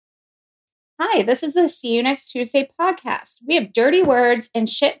Hi, this is the See You Next Tuesday podcast. We have dirty words and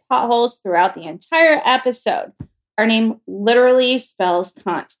shit potholes throughout the entire episode. Our name literally spells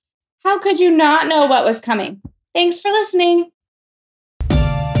cunt. How could you not know what was coming? Thanks for listening.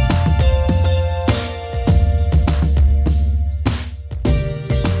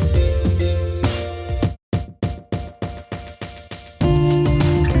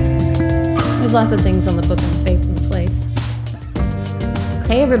 There's lots of things on the book and the face and the place.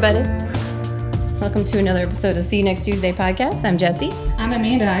 Hey, everybody. Welcome to another episode of See You Next Tuesday podcast. I'm Jessie. I'm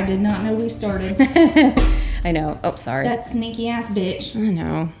Amanda. I did not know we started. I know. Oh, sorry. That sneaky ass bitch. I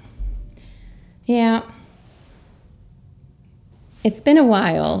know. Yeah. It's been a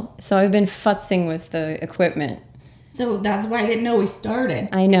while, so I've been futzing with the equipment. So that's why I didn't know we started.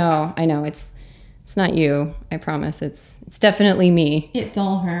 I know. It's not you. I promise. It's definitely me. It's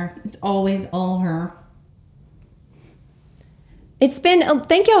all her. It's always all her. It's been,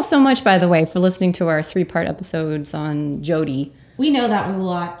 thank y'all so much, by the way, for listening to our 3-part episodes on Jody. We know that was a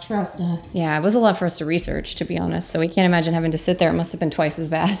lot. Trust us. Yeah, it was a lot for us to research, to be honest. So we can't imagine having to sit there. It must have been twice as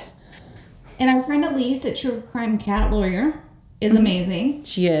bad. And our friend Elise at True Crime Cat Lawyer is amazing.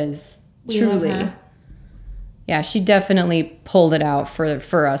 She is. We truly. love her. Yeah, she definitely pulled it out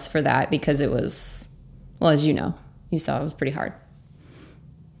for us for that because it was, well, as you know, you saw it was pretty hard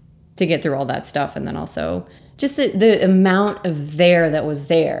to get through all that stuff. And then also just the amount of that was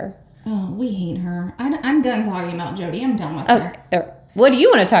there. Oh, we hate her. I'm done talking about Jody. I'm done with her. What do you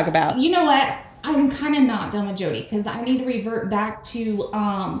want to talk about? You know what? I'm kind of not done with Jody because I need to revert back to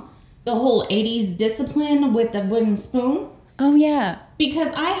the whole 80s discipline with the wooden spoon. Oh, yeah.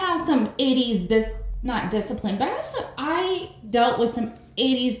 Because I have some 80s, not discipline, but I dealt with some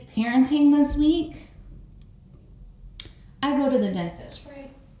 80s parenting this week. I go to the dentist, right?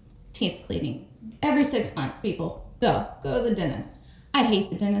 Teeth cleaning. Every 6 months, people. Go to the dentist. I hate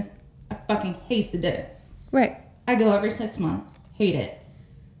the dentist. I fucking hate the dentist. Right. I go every 6 months. Hate it.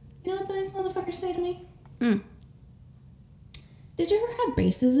 You know what those motherfuckers say to me? Did you ever have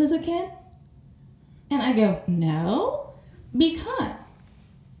braces as a kid? And I go, no, because.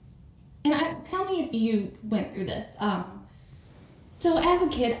 And tell me if you went through this. So as a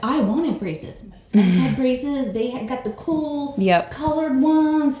kid, I wanted braces. My friends had braces. They had got the cool colored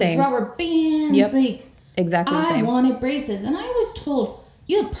ones, Same. the rubber bands. Yep. Like, exactly the same. I wanted braces. And I was told,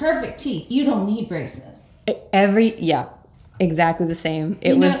 you have perfect teeth. You don't need braces. Exactly the same.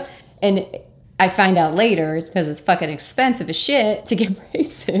 It was, and I find out later it's because it's fucking expensive as shit to get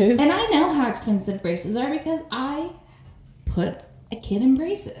braces. And I know how expensive braces are because I put a kid in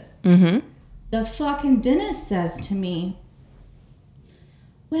braces. Mm-hmm. The fucking dentist says to me,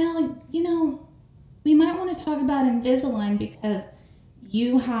 well, you know, we might want to talk about Invisalign because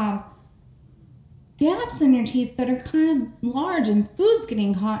you have gaps in your teeth that are kind of large and food's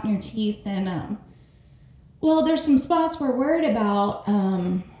getting caught in your teeth. And, well, there's some spots we're worried about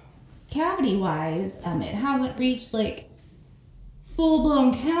cavity-wise. It hasn't reached, like,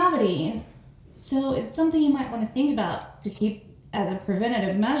 full-blown cavities. So it's something you might want to think about to keep as a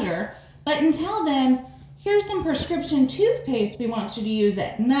preventative measure. But until then, here's some prescription toothpaste we want you to use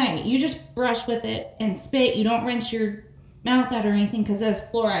at night. You just brush with it and spit. You don't rinse your mouth out or anything because it has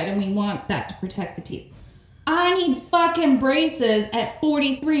fluoride and we want that to protect the teeth. I need fucking braces at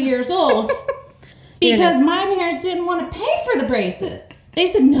 43 years old because my parents didn't want to pay for the braces. They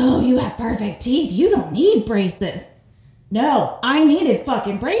said, no, you have perfect teeth. You don't need braces. No, I needed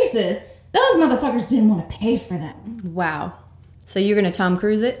fucking braces. Those motherfuckers didn't want to pay for them. Wow. So you're going to Tom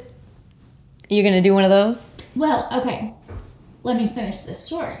Cruise it? You're going to do one of those? Well, okay. Let me finish this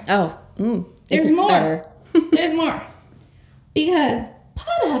story. Oh, There's more. Better. There's more. Because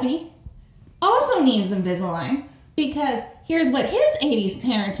Podhubby also needs Invisalign because here's what his 80s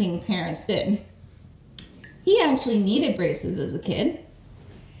parenting parents did. He actually needed braces as a kid.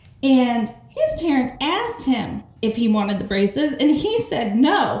 And his parents asked him if he wanted the braces, and he said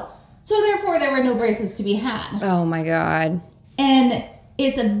no. So therefore, there were no braces to be had. Oh, my God. And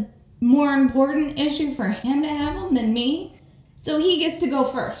it's a more important issue for him to have them than me. So he gets to go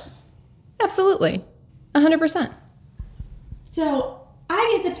first. Absolutely. 100%. So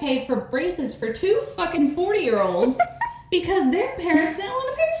I get to pay for braces for 2 fucking 40-year-olds because their parents didn't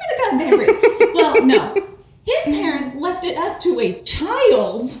want to pay for the goddamn braces. Well, no. His parents left it up to a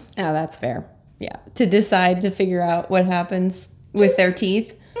child. Oh, that's fair. Yeah. To decide to figure out what happens with their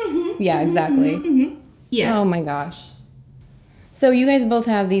teeth. Mm-hmm. Yeah, exactly. Mm-hmm. Yes. Oh, my gosh. So you guys both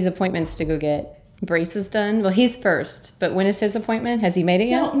have these appointments to go get braces done. Well, he's first, but when is his appointment? Has he made it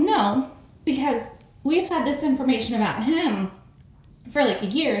yet? No, because we've had this information about him for like a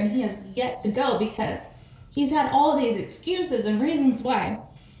year, and he has yet to go because he's had all these excuses and reasons why.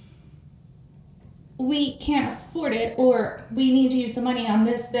 we can't afford it, or we need to use the money on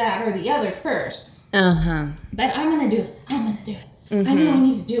this, that, or the other first. But I'm going to do it. I'm going to do it. I know I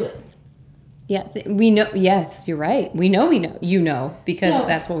need to do it. Yeah, we know. Yes, you're right. We know. You know, because So-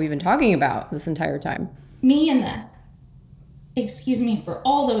 that's what we've been talking about this entire time. Me and excuse me for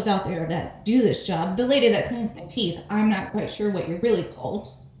all those out there that do this job, the lady that cleans my teeth, I'm not quite sure what you're really called.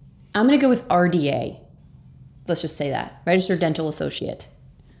 I'm going to go with RDA. Let's just say that. Registered Dental Associate.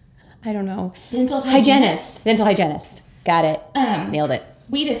 I don't know. Dental Hygienist. Dental hygienist. Got it. Nailed it.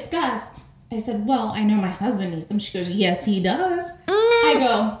 We discussed, I said, well, I know my husband needs them. She goes, yes, he does. I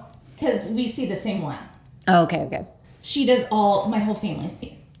go, because we see the same one. Oh, okay. She does my whole family's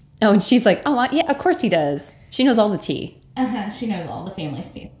teeth. Oh, and she's like, oh, yeah, of course he does. She knows all the tea. She knows all the family's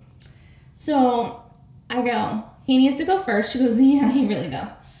teeth. So I go, he needs to go first. She goes, yeah, he really does.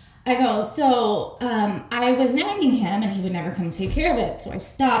 I go, so I was nagging him and he would never come take care of it. So I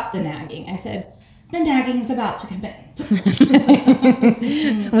stopped the nagging. I said, the nagging is about to commence.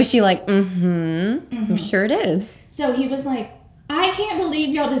 Was she like, I'm sure it is. So he was like, I can't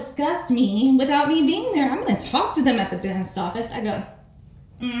believe y'all discussed me without me being there. I'm going to talk to them at the dentist office. I go,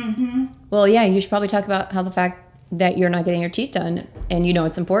 Well, yeah, you should probably talk about how the fact that you're not getting your teeth done and you know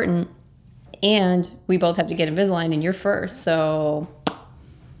it's important. And we both have to get Invisalign and you're first. So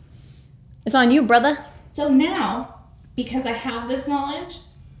it's on you, brother. So now, because I have this knowledge,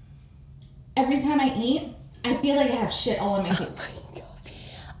 every time I eat, I feel like I have shit all in my teeth.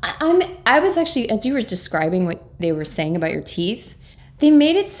 I was actually, as you were describing what they were saying about your teeth, they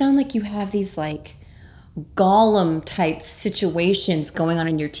made it sound like you have these like Gollum type situations going on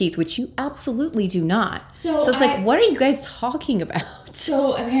in your teeth, which you absolutely do not. So it's like, what are you guys talking about?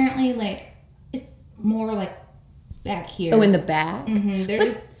 So apparently, like, it's more like back here. Oh, in the back? They're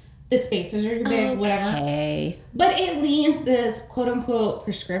just, the spacers are big, whatever. Okay. But it leaves this quote unquote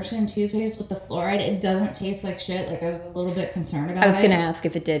prescription toothpaste with the fluoride. It doesn't taste like shit. Like, I was a little bit concerned about it. I was going to ask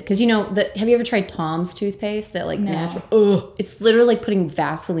if it did. Because, you know, have you ever tried Tom's toothpaste? That, like, No. natural. Ugh. It's literally like putting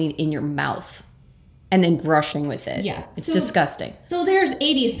Vaseline in your mouth and then brushing with it. Yeah. It's So- disgusting. So there's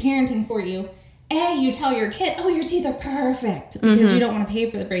 80s parenting for you. A, you tell your kid, oh, your teeth are perfect because you don't want to pay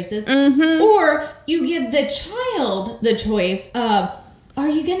for the braces. Or you give the child the choice of, are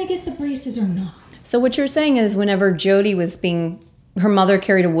you going to get the braces or not? So what you're saying is whenever Jody was her mother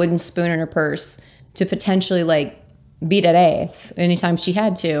carried a wooden spoon in her purse to potentially like beat at ass anytime she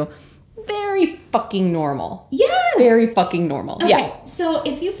had to. Very fucking normal. Yes. Very fucking normal. Okay, Yeah. so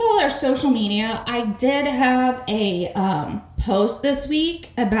if you follow our social media, I did have a post this week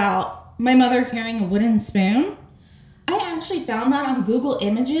about my mother carrying a wooden spoon. I actually found that on Google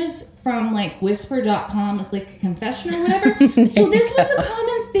Images from like whisper.com as like a confession or whatever. So this was a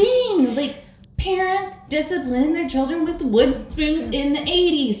common thing. Like parents discipline their children with wooden spoons in the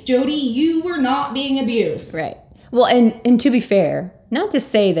 80s. Jody, you were not being abused. Right. Well, and to be fair, not to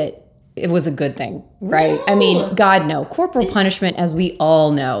say that it was a good thing, right? No. I mean, God, no. Corporal punishment, as we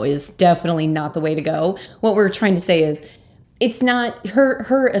all know, is definitely not the way to go. What we're trying to say is it's not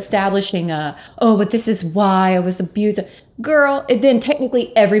her establishing but this is why I was abused. Girl, then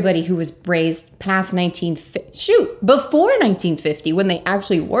technically everybody who was raised past before 1950, when they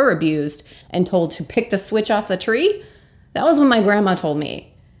actually were abused and told to pick the switch off the tree, that was when my grandma told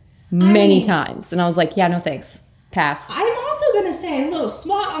me many times. And I was like, yeah, no thanks. Pass. I'm also going to say a little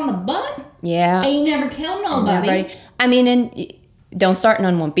swat on the butt. Yeah. Ain't never killed nobody. Everybody. I mean, and don't start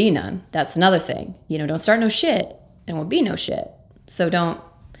none, won't be none. That's another thing. You know, don't start no shit and won't be no shit. So don't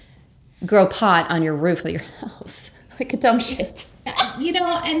grow pot on your roof of your house like a dumb shit. You know,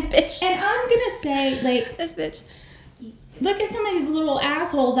 and bitch. And I'm going to say, like, This bitch. look at some of these little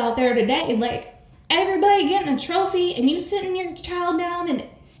assholes out there today. Like, everybody getting a trophy and you sitting your child down and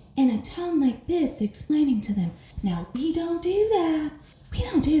in a tone like this explaining to them, now, we don't do that. We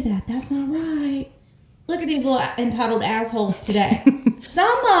don't do that. That's not right. Look at these little entitled assholes today.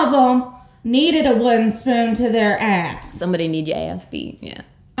 Some of them needed a wooden spoon to their ass. Somebody need your ass beat. Yeah.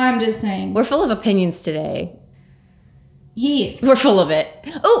 I'm just saying. We're full of opinions today. Yes. We're full of it.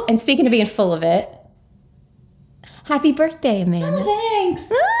 Oh, and speaking of being full of it, happy birthday, Amanda. Oh,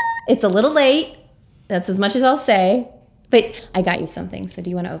 thanks. It's a little late. That's as much as I'll say. But I got you something, so do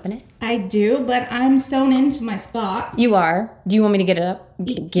you want to open it? I do, but I'm sewn into my spot. You are. Do you want me to get it up?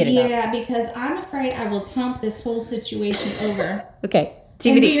 Get it up. Yeah, because I'm afraid I will tump this whole situation over. Okay.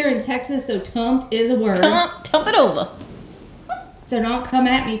 And TBD. we're in Texas, so tumped is a word. Tump it over. So don't come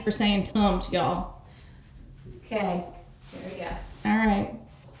at me for saying tumped, y'all. Okay. There we go. All right.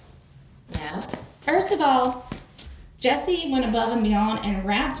 Yeah. First of all, Jesse went above and beyond and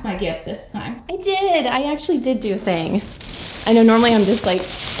wrapped my gift this time. I did. I actually did do a thing. I know normally I'm just like,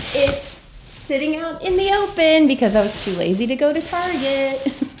 it's sitting out in the open because I was too lazy to go to Target.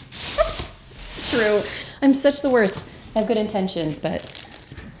 It's true. I'm such the worst. I have good intentions, but,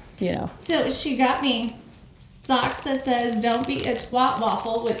 you know. So she got me socks that says, don't be a twat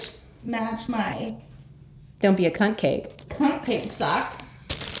waffle, which match my Don't be a cunt cake. cunt pig socks,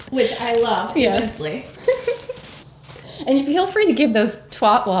 which I love Yes. immensely. And you feel free to give those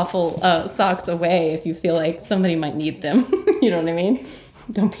twat waffle socks away if you feel like somebody might need them. You know what I mean?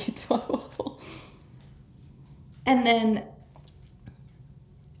 Don't be a twat waffle. And then,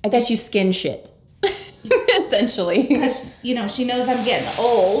 I got you skin shit. Essentially. because, you know, she knows I'm getting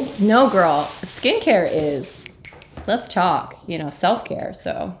old. No, girl. Skincare is, let's talk, you know, self-care.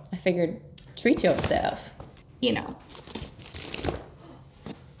 So I figured treat yourself. You know.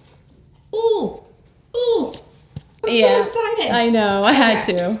 Ooh. Ooh. I'm so excited. I know. I had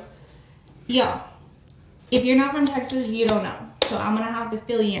to. Y'all, if you're not from Texas, you don't know. So I'm going to have to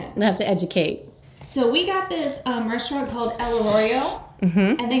fill you in. I have to educate. So we got this restaurant called El Arroyo,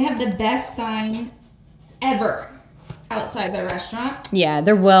 and they have the best sign ever outside their restaurant. Yeah,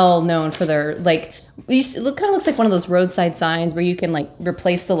 they're well known for their, like, it kind of looks like one of those roadside signs where you can, like,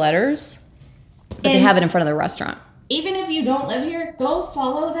 replace the letters. But they And- have it in front of the restaurant. Even if you don't live here, go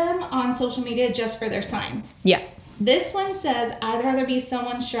follow them on social media just for their signs. Yeah. This one says, I'd rather be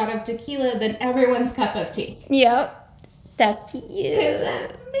someone's shot of tequila than everyone's cup of tea. Yep. That's you.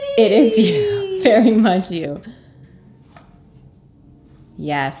 That's me. It is you. Very much you.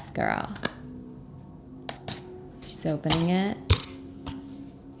 Yes, girl. She's opening it.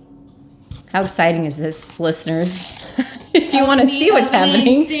 How exciting is this, listeners? If you want to see what's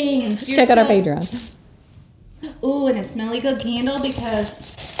happening, Things. check out our Patreon. Ooh, and a smelly good candle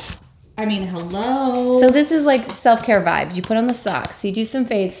because, I mean, hello. So this is like self-care vibes. You put on the socks, you do some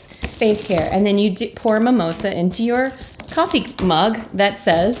face care, and then you pour a mimosa into your coffee mug that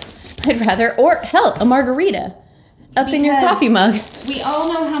says, I'd rather, or hell, a margarita up in your Because- coffee mug. We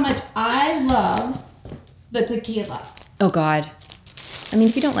all know how much I love the tequila. Oh, God. I mean,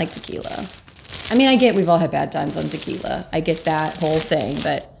 if you don't like tequila. I mean, I get we've all had bad times on tequila. I get that whole thing,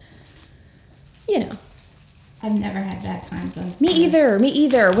 but, you know. I've never had bad times on Me tequila. either. Me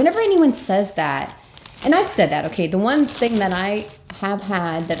either. Whenever anyone says that, and I've said that, okay, the one thing that I have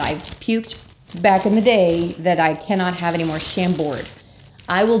had that I've puked back in the day that I cannot have anymore, Chambord.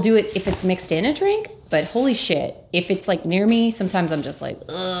 I will do it if it's mixed in a drink, but holy shit, if it's like near me, sometimes I'm just like,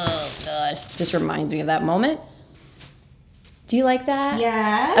 oh, God. Just reminds me of that moment. Do you like that?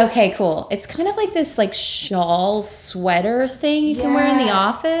 Yes. Okay, cool. It's kind of like this like shawl sweater thing you can wear in the Yes.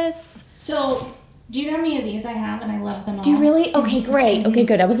 office. So, do you know how many of these I have? And I love them all. Do you really? Okay, great. Okay,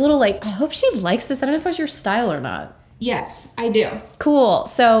 good. I was a little like, I hope she likes this. I don't know if it's your style or not. Yes, I do. Cool.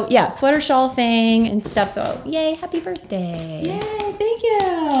 So, yeah, sweater shawl thing and stuff. So, yay, happy birthday. Yay, thank you.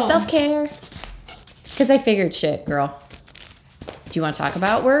 Self-care. Because I figured, shit, girl. Do you want to talk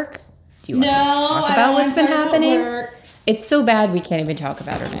about work? Do you want to talk I about don't what's want been to talk about happening? work. It's so bad we can't even talk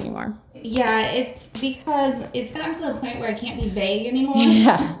about it anymore. Yeah, it's because it's gotten to the point where I can't be vague anymore.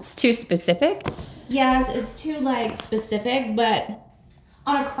 Yeah, it's too specific. Yes, it's too like specific, but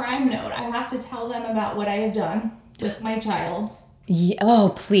on a crime note, I have to tell them about what I have done with my child. Yeah,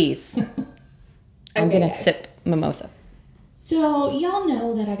 oh, please. I'm Okay, going to guys. sip mimosa. So y'all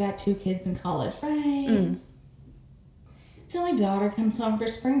know that I got 2 kids in college, right? So my daughter comes home for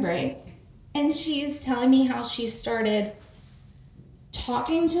spring break, and she's telling me how she started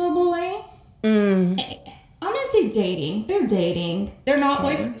talking to a boy. I'm gonna say dating. They're dating. They're not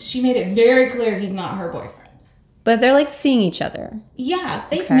boyfriend. She made it very clear he's not her boyfriend. But they're like seeing each other. Yes,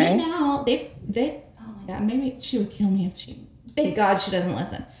 they've Okay. made out. They've. Oh my god, maybe she would kill me if she. Thank God she doesn't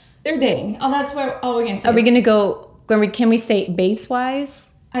listen. They're dating. Oh, that's where. Oh, we're gonna say. Are we going to go, can we say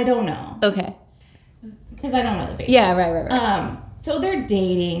base-wise? I don't know Okay. because I don't know the basics. Yeah, right. So they're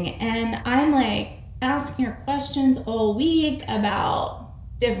dating, and I'm like asking her questions all week about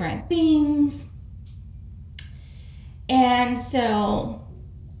different things. And so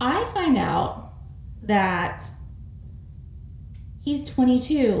I find out that he's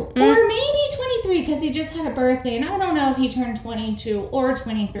 22 or maybe 23 because he just had a birthday, and I don't know if he turned 22 or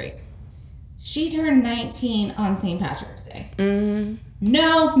 23. She turned 19 on St. Patrick's Day.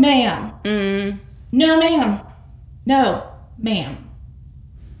 No, ma'am. No, ma'am. No, ma'am.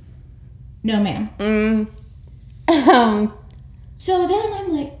 No, ma'am. So then I'm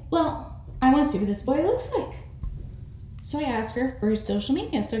like, well, I want to see what this boy looks like. So I ask her for his social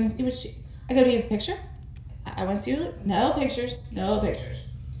media so I can see what I go, do you have a picture? I want to see what, no pictures, no pictures.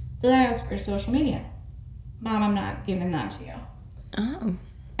 So then I ask for his social media. Mom, I'm not giving that to you. Oh.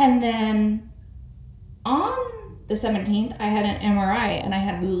 And then on the 17th, I had an MRI and I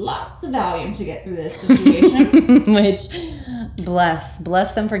had lots of Valium to get through this situation. Which,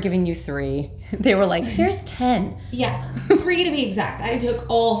 bless them for giving you 3. They were like, here's 10. Yeah, 3 to be exact. I took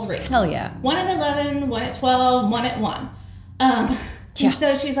all 3. Hell yeah. 1 at 11, 1 at 12, 1 at 1. Yeah. And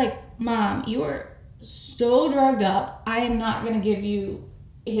so she's like, Mom, you are so drugged up. I am not going to give you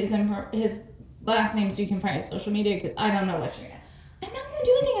his last name so you can find his social media because I don't know what you're going to. I'm not going to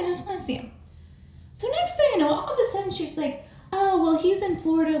do anything. I just want to see him. So next thing I know, all of a sudden she's like, oh, well, he's in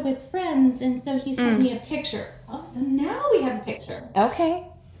Florida with friends, and so he sent me a picture. All of a sudden, now we have a picture. Okay.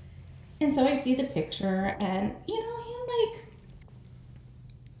 And so I see the picture, and, he's like...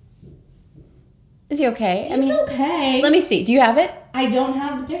 Is he okay? He's okay. Let me see. Do you have it? I don't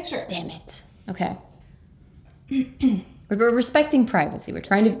have the picture. Damn it. Okay. We're respecting privacy. We're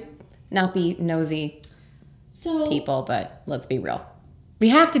trying to not be nosy people, but let's be real. We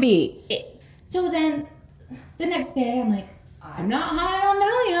have to be. So then, the next day, I'm like, I'm not high on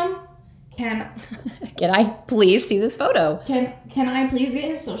Valium. Can I please see this photo? Can I please get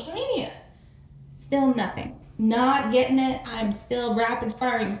his social media? Still nothing. Not getting it. I'm still rapid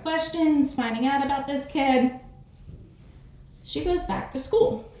firing questions, finding out about this kid. She goes back to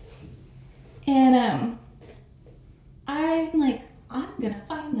school. And I'm like, I'm gonna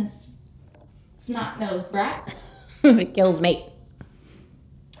find this snot-nosed brat. It kills me.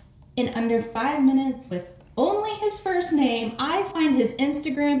 In under 5 minutes, with only his first name, I find his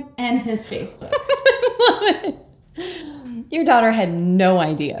Instagram and his Facebook. Your daughter had no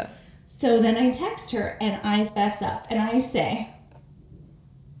idea. So then I text her and I fess up and I say,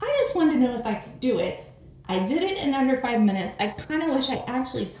 I just wanted to know if I could do it. I did it in under 5 minutes. I kind of wish I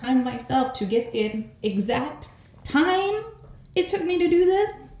actually timed myself to get the exact time it took me to do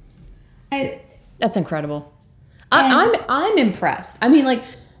this. That's incredible. I'm impressed. I mean, like,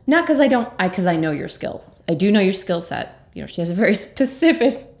 not because I know your skills. I do know your skill set. She has a very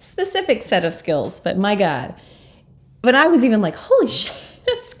specific set of skills, but my God. But I was even like, holy shit,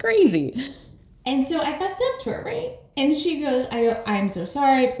 that's crazy. And so I fessed up to her, right? And she goes, I'm so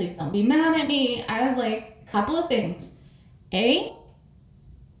sorry. Please don't be mad at me. I was like, couple of things. A,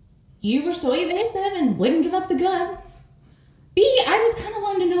 you were so evasive and wouldn't give up the goods. B, I just kind of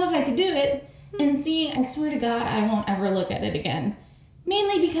wanted to know if I could do it. And C, I swear to God, I won't ever look at it again.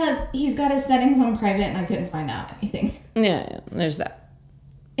 Mainly because he's got his settings on private and I couldn't find out anything. Yeah, there's that.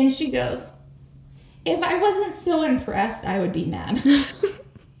 And she goes, if I wasn't so impressed, I would be mad.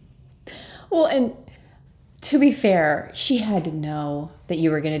 Well, and to be fair, she had to know that you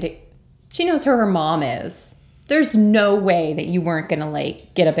were going to do... She knows who her mom is. There's no way that you weren't going to,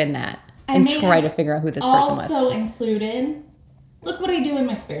 like, get up in that and try to figure out who this person was. Also included, look what I do in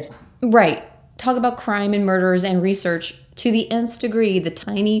my spare time. Right. Talk about crime and murders and research to the nth degree, the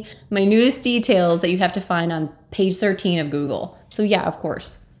tiny, minutest details that you have to find on page 13 of Google. So yeah, of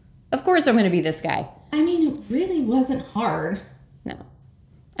course. Of course I'm going to be this guy. I mean, it really wasn't hard. No.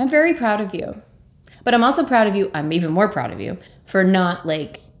 I'm very proud of you. But I'm also proud of you. I'm even more proud of you for not,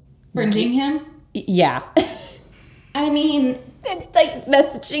 like... Friending him? Yeah. I mean... And, like,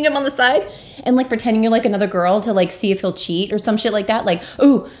 messaging him on the side and, like, pretending you're, like, another girl to, like, see if he'll cheat or some shit like that. Like,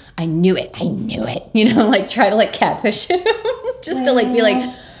 ooh, I knew it. Like, try to, like, catfish him. Just to, like, be like,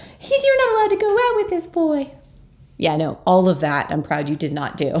 you're not allowed to go out with this boy. Yeah, no, all of that I'm proud you did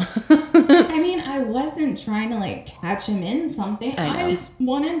not do. I mean, I wasn't trying to, like, catch him in something. I just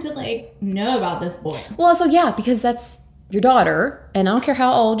wanted to, like, know about this boy. Well, also, yeah, because that's your daughter. And I don't care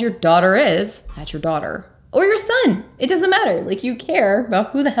how old your daughter is. That's your daughter. Or your son. It doesn't matter. Like, you care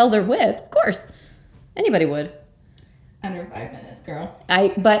about who the hell they're with. Of course. Anybody would. Under 5 minutes, girl.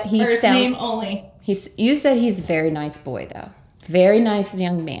 But he's... First name only. You said he's a very nice boy, though. Very nice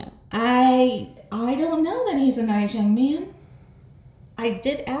young man. I don't know that he's a nice young man. I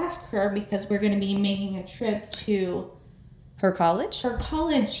did ask her because we're going to be making a trip to... Her college? Her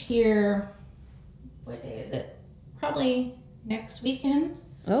college here... What day is it? Probably next weekend.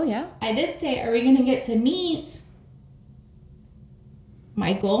 Oh, yeah. I did say, are we going to get to meet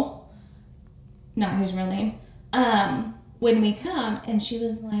Michael? Not his real name. When we come. And she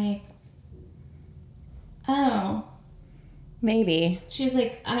was like, oh. Maybe. She's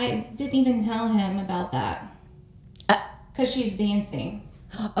like, I didn't even tell him about that. Because she's dancing.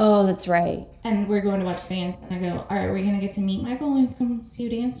 Oh, that's right. And we're going to watch dance. And I go, all right, we're going to get to meet Michael and come see you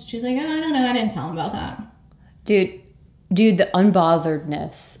dance? She's like, oh, I don't know. I didn't tell him about that. Dude, the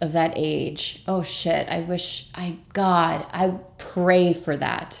unbotheredness of that age. Oh, shit. I pray for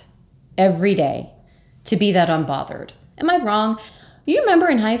that every day, to be that unbothered. Am I wrong? You remember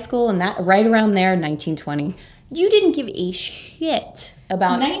in high school and that right around there, 1920, You didn't give a shit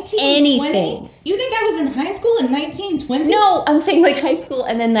about 1920? anything. You think I was in high school in 1920? No, I'm saying like high school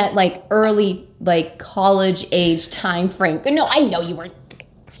and then that like early like college age time frame. No, I know you weren't.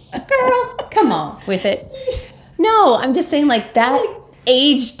 Girl, come on with it. No, I'm just saying like that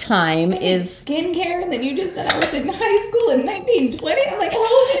age time is skincare, and then you just said I was in high school in 1920. I'm like, how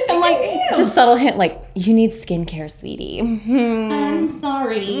old do you think I am? It's a subtle hint like you need skincare, sweetie. I'm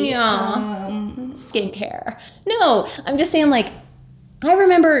sorry. Yeah. Skincare. No, I'm just saying like I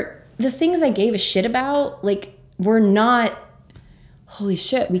remember the things I gave a shit about like were not holy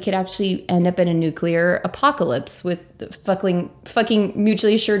shit, we could actually end up in a nuclear apocalypse with fucking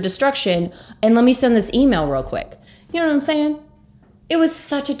mutually assured destruction. And let me send this email real quick. You know what I'm saying? It was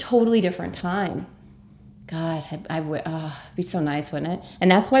such a totally different time. God, I would, it'd be so nice, wouldn't it? And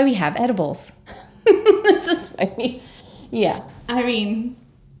that's why we have edibles. This is why yeah. I mean,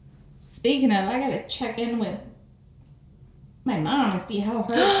 speaking of, I gotta check in with my mom and see how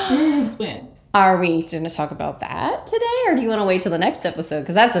her experience went. Are we going to talk about that today, or do you want to wait till the next episode?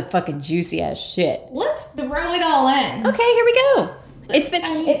 Because that's a fucking juicy ass shit. Let's throw it all in. Okay, here we go.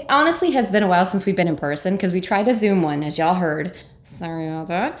 It honestly has been a while since we've been in person because we tried a Zoom one, as y'all heard. Sorry about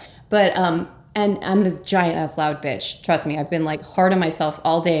that. But and I'm a giant ass loud bitch. Trust me, I've been like hard on myself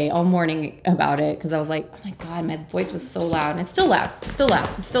all day, all morning about it because I was like, oh my god, my voice was so loud, and it's still loud.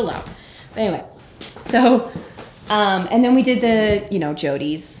 I'm still loud. But anyway, so and then we did the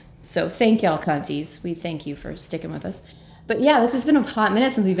Jody's. So thank y'all, cunties. We thank you for sticking with us. But yeah, this has been a hot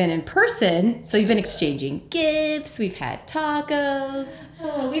minute since we've been in person. So we've been exchanging gifts. We've had tacos.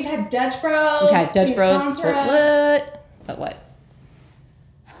 We've had Dutch Bros. But what?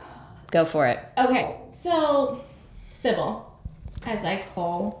 Go for it. Okay, so Sybil, as I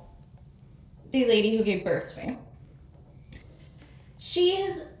call the lady who gave birth to me,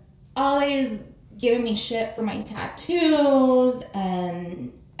 she's always given me shit for my tattoos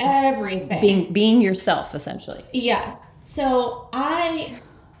and everything. Being yourself, essentially. Yes. So I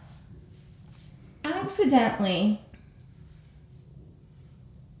accidentally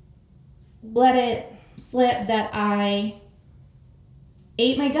let it slip that I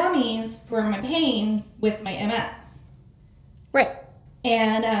ate my gummies for my pain with my MS. Right.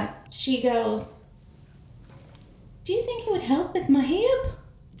 And she goes, do you think it would help with my hip?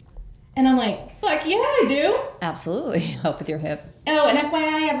 And I'm like, fuck yeah, I do. Absolutely. Help with your hip. Oh, and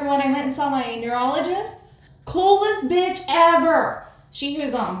FYI, everyone, I went and saw my neurologist. Coolest bitch ever. She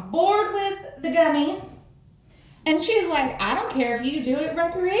was on board with the gummies. And she's like, I don't care if you do it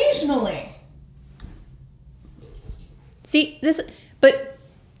recreationally. See, but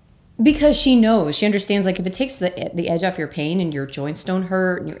because she knows, she understands, like, if it takes the edge off your pain and your joints don't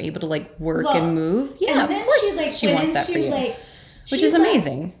hurt and you're able to, like, work and move. Yeah, and then of course she wants that for you. Which is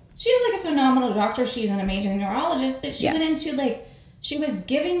amazing. She's like a phenomenal doctor. She's an amazing neurologist. But she went into, like, she was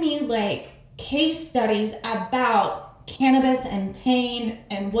giving me, like, case studies about cannabis and pain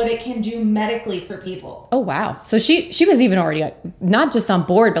and what it can do medically for people. Oh, wow. So she was even already not just on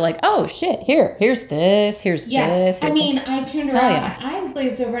board, but like, oh, shit, here's this, here's this. I mean, I turned around, my eyes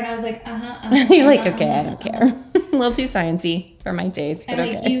glazed over, and I was like, You're like, okay, I don't care. A little too sciencey for my taste, but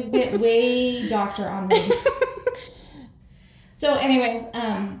and, like, you went way doctor on me. So, anyways,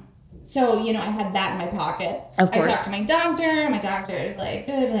 so, I had that in my pocket. Of course. I talked to my doctor. My doctor is like,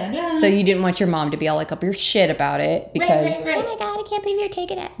 blah, blah, blah. So you didn't want your mom to be all like up your shit about it because, right. oh my God, I can't believe you're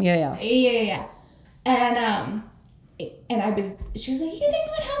taking it. Yeah. Yeah. And she was like, you think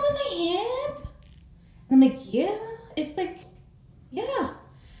it would help with my hip? And I'm like, yeah. It's like, yeah.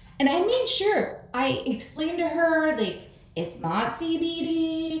 And I made sure I explained to her, like, it's not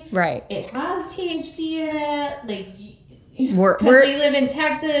CBD. Right. It has THC in it. Like, because we live in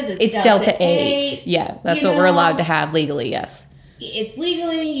Texas, it's Delta 8. Yeah, that's what we're allowed to have legally, yes. It's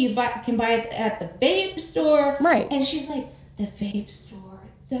legally, you can buy it at the vape store. Right. And she's like, the vape store,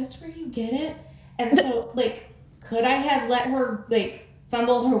 that's where you get it? And so, like, could I have let her, like,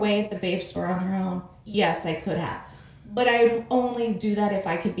 fumble her way at the vape store on her own? Yes, I could have. But I would only do that if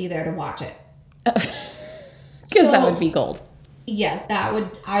I could be there to watch it. Because that would be gold. Yes, I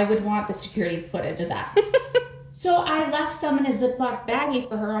would want the security footage of that. So I left some in a Ziploc baggie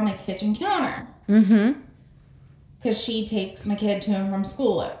for her on my kitchen counter. Mm-hmm. Because she takes my kid to and from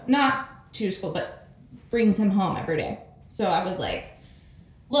school. Not to school, but brings him home every day. So I was like,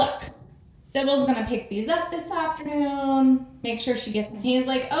 look, Sybil's going to pick these up this afternoon. Make sure she gets them. He's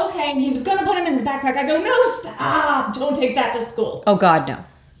like, okay. And he was going to put them in his backpack. I go, no, stop. Don't take that to school. Oh, God, no.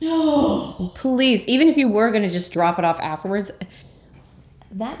 No. Please. Even if you were going to just drop it off afterwards,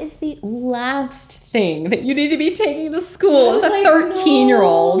 that is the last thing that you need to be taking to school as a like,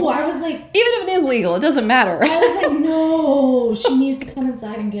 13-year-old. No. I was like, even if it is legal, it doesn't matter. I was like, no, she needs to come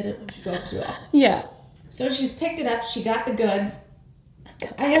inside and get it when she drops you off. Yeah. So she's picked it up. She got the goods.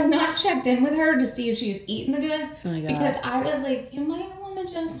 I have not checked in with her to see if she's eaten the goods. Oh my God. Because I was like, you might want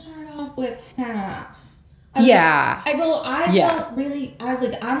to just start off with half. Yeah. I was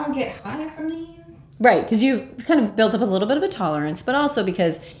like, I don't get high from these. Right, because you kind of built up a little bit of a tolerance, but also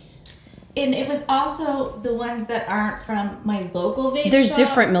because... And it was also the ones that aren't from my local vape There's shop.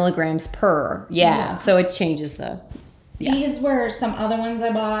 different milligrams per. Yeah, so it changes the... Yeah. These were some other ones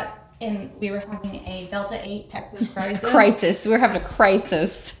I bought, and we were having a Delta 8 Texas crisis. We were having a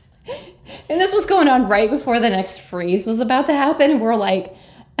crisis. And this was going on right before the next freeze was about to happen, and we're like...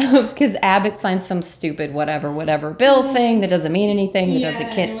 Because Abbott signed some stupid whatever bill thing that doesn't mean anything,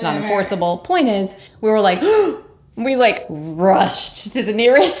 it's not enforceable. Point is, we were like, we like rushed to the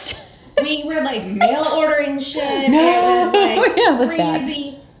nearest. We were like mail ordering shit. It was like it was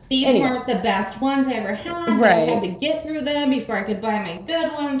crazy. Bad. These weren't the best ones I ever had. But I had to get through them before I could buy my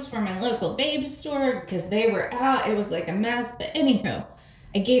good ones from my local vape store because they were out. It was like a mess. But anywho,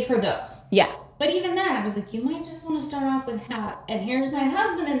 I gave her those. Yeah. But even then, I was like, you might just want to start off with half. And here's my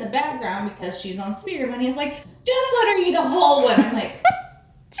husband in the background because she's on speakerphone. He's like, just let her eat a whole one. I'm like,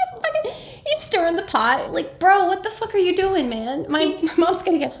 just fucking, he's stirring the pot. Like, bro, what the fuck are you doing, man? My mom's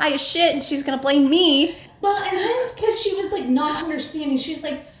gonna get high as shit and she's gonna blame me. Well, and then because she was like not understanding, she's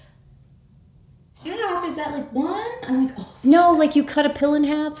like, half? Is that like one? I'm like, oh. No, like you cut a pill in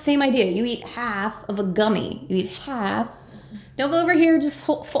half. Same idea. You eat half of a gummy. You eat half. Don't go over here just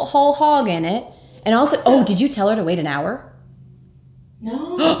whole hog in it. And also, did you tell her to wait an hour?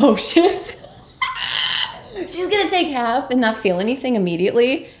 No. Oh, shit. She's going to take half and not feel anything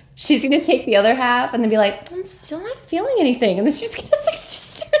immediately. She's going to take the other half and then be like, I'm still not feeling anything. And then she's going to like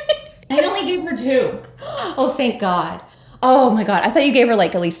just start I only gave her 2. Oh, thank God. Oh, my God. I thought you gave her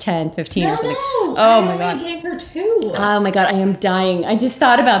like at least 10, 15 or something. No. Oh, my God. I only gave her 2. Oh, my God. I am dying. I just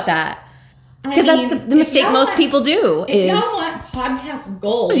thought about that. Because that's the mistake most people do. If y'all want podcast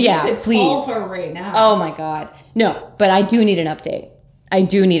goals, yeah, you could please. call her right now. Oh my God. No, but I do need an update. I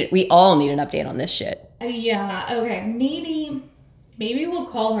do need it. We all need an update on this shit. Yeah, okay. Maybe we'll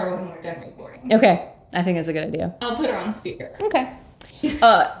call her when we're done recording. Okay. I think that's a good idea. I'll put her on speaker. Okay.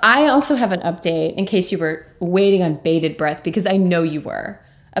 I also have an update in case you were waiting on bated breath because I know you were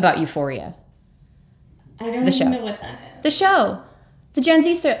about Euphoria. I don't even know what that is. The show. The Gen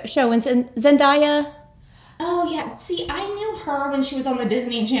Z show and Zendaya. Oh, yeah. See, I knew her when she was on the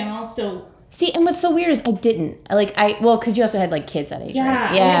Disney Channel, so... See, and what's so weird is I didn't. Because you also had, like, kids that age, yeah,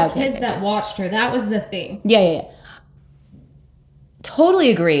 right? Yeah, I had kids that watched her. That was the thing. Yeah. Totally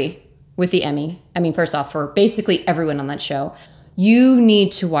agree with the Emmy. I mean, first off, for basically everyone on that show, you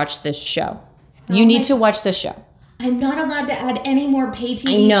need to watch this show. You need to watch this show. I'm not allowed to add any more pay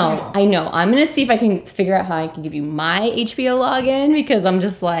TV channels. I know. I'm going to see if I can figure out how I can give you my HBO login because I'm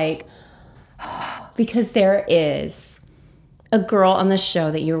just like, because there is a girl on the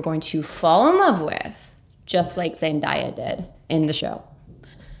show that you're going to fall in love with, just like Zendaya did in the show.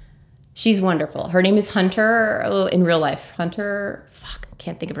 She's wonderful. Her name is Hunter in real life. Hunter, I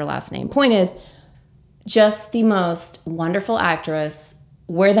can't think of her last name. Point is, just the most wonderful actress.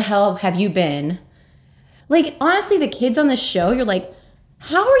 Where the hell have you been? Like, honestly, the kids on this show, you're like,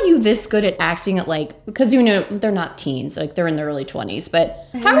 how are you this good at acting at like, because you know, they're not teens, like they're in their early 20s, but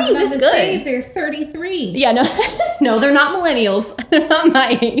how are you this good? Say they're 33. Yeah, no, no, they're not millennials. They're not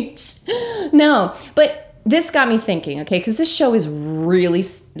my age. No, but this got me thinking, okay, because this show is really,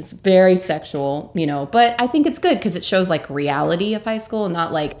 it's very sexual, you know, but I think it's good because it shows like reality of high school,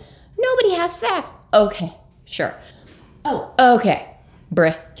 not like, nobody has sex. Okay, sure. Oh. Okay,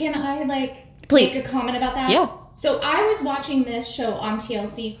 bruh. Can I Please. make a comment about that? Yeah. So I was watching this show on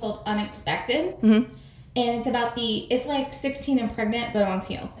TLC called Unexpected. Mm-hmm. And it's about it's like 16 and pregnant, but on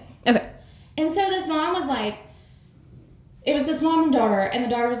TLC. Okay. And so this mom was like, it was this mom and daughter, and the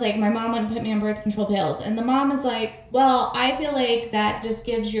daughter was like, my mom wouldn't put me on birth control pills. And the mom was like, well, I feel like that just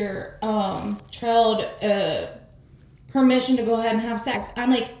gives your child permission to go ahead and have sex. I'm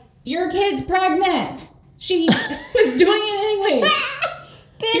like, your kid's pregnant. She was doing it anyways.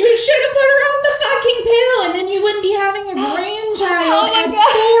 You should have put her on the fucking pill, and then you wouldn't be having a grandchild at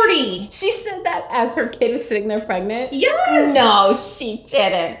 40. She said that as her kid was sitting there pregnant? Yes. No, she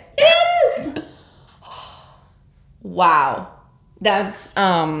didn't. Yes. Wow. That's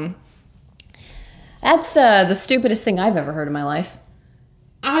the stupidest thing I've ever heard in my life.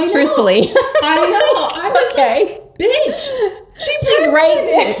 I know. Truthfully. I know. I was like, bitch. She's right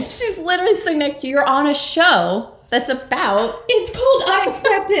there. She's literally sitting next to you. You're on a show. that's about. It's called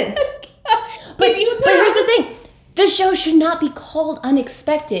Unexpected. But here's the thing. The show should not be called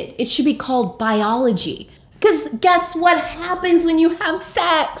Unexpected. It should be called Biology. Because guess what happens when you have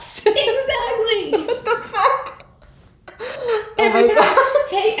sex? Exactly. What the fuck? Every time.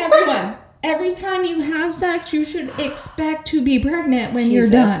 Hey, everyone. Every time you have sex, you should expect to be pregnant when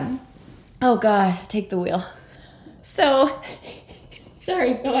Jesus. you're done. Oh, God. Take the wheel. So...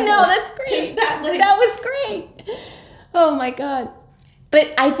 Sorry, go ahead. No, that's great. That was great. Oh, my God.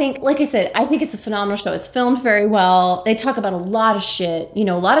 But I think, like I said, I think it's a phenomenal show. It's filmed very well. They talk about a lot of shit. You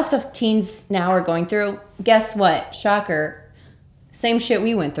know, a lot of stuff teens now are going through. Guess what? Shocker. Same shit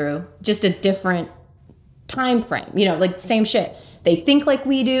we went through. Just a different time frame. You know, like same shit. They think like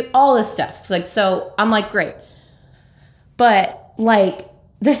we do. All this stuff. It's like, so I'm like, great. But like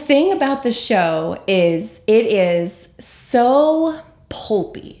the thing about the show is it is so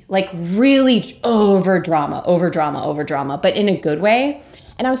pulpy, like really over drama, but in a good way.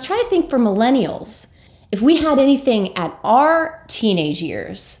 And I was trying to think for millennials, if we had anything at our teenage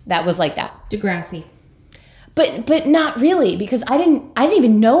years that was like that. Degrassi. But not really, because I didn't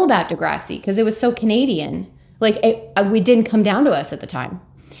even know about Degrassi because it was so Canadian. Like we didn't come down to us at the time.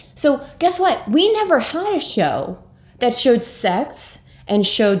 So guess what? We never had a show that showed sex and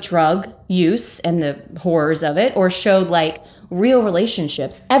showed drug use and the horrors of it, or showed like real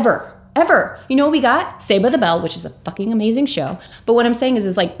relationships ever. You know what we got? Saved by the Bell, which is a fucking amazing show. But what I'm saying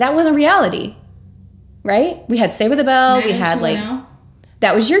is like, that wasn't reality, right? We had Saved by the Bell. We had like,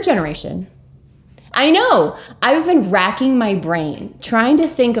 that was your generation. I know. I've been racking my brain trying to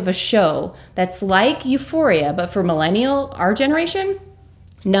think of a show that's like Euphoria, but for millennial, our generation,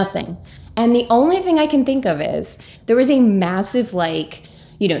 nothing. And the only thing I can think of is there was a massive like,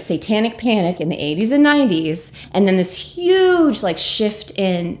 you know, satanic panic in the 80s and 90s. And then this huge like shift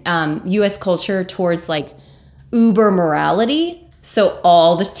in US culture towards like uber morality. So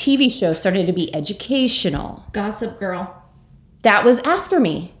all the TV shows started to be educational. Gossip Girl. That was after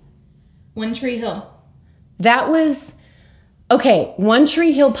me. One Tree Hill. That was, okay, One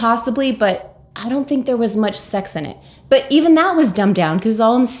Tree Hill possibly, but I don't think there was much sex in it. But even that was dumbed down because it was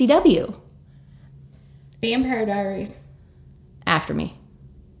all in the CW. Vampire Diaries. After me.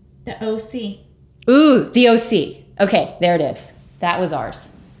 The OC. Ooh, The OC. Okay, there it is. That was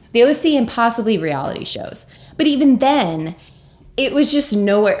ours. The OC and possibly reality shows. But even then, it was just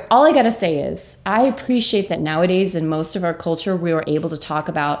nowhere. All I gotta say is, I appreciate that nowadays in most of our culture, we are able to talk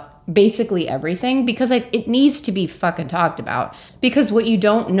about basically everything because it needs to be fucking talked about. Because what you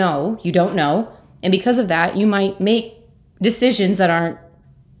don't know, you don't know. And because of that, you might make decisions that aren't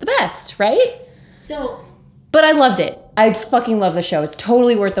the best, right? So... But I loved it. I fucking love the show. It's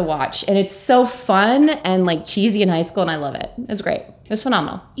totally worth the watch. And it's so fun and like cheesy in high school, and I love it. It was great. It was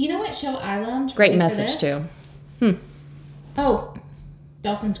phenomenal. You know what show I loved? Great message, too. Oh,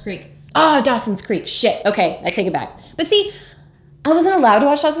 Dawson's Creek. Oh, Dawson's Creek. Shit. Okay, I take it back. But see, I wasn't allowed to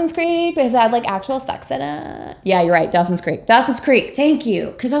watch Dawson's Creek because it had like actual sex in it. Yeah, you're right. Dawson's Creek. Dawson's Creek. Thank you.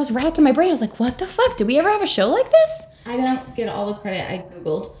 Because I was racking my brain. I was like, what the fuck? Did we ever have a show like this? I don't get all the credit. I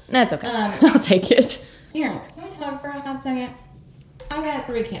Googled. That's okay. I'll take it. Parents, can we talk for a hot second? I got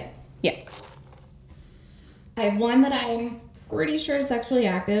 3 kids. Yeah. I have one that I'm pretty sure is sexually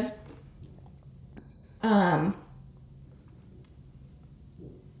active.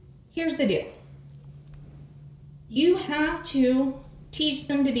 Here's the deal. You have to teach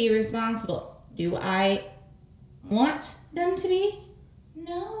them to be responsible. Do I want them to be?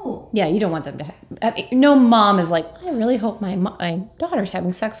 No. Yeah, you don't want them to. I mean, no mom is like, I really hope my daughter's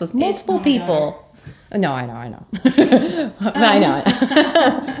having sex with multiple people. Daughter. No, I know. I know.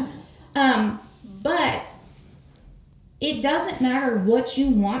 But it doesn't matter what you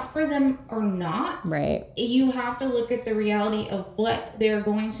want for them or not. Right. You have to look at the reality of what they're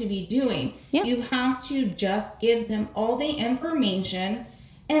going to be doing. Yeah. You have to just give them all the information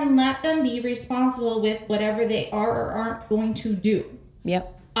and let them be responsible with whatever they are or aren't going to do.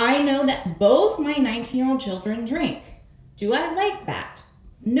 Yep. I know that both my 19-year-old children drink. Do I like that?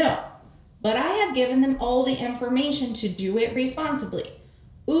 No. But I have given them all the information to do it responsibly.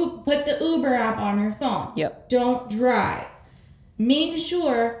 Put the Uber app on your phone. Yep. Don't drive. Make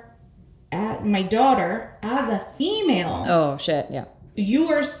sure, my daughter, as a female, Oh, shit, yeah. you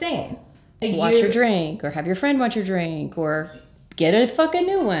are safe. Watch your drink, or have your friend watch your drink, or get a fucking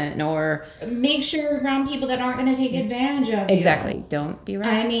new one, or... Make sure you're around people that aren't going to take advantage of you. Exactly. Don't be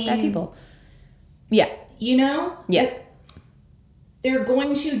around bad people. Yeah. You know? Yeah. They're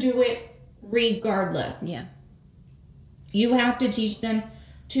going to do it regardless. Yeah. You have to teach them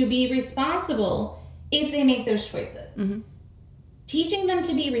to be responsible if they make those choices. Mm-hmm. Teaching them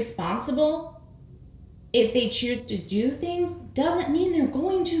to be responsible if they choose to do things, doesn't mean they're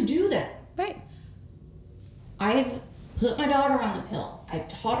going to do them. Right. I've put my daughter on the pill. I've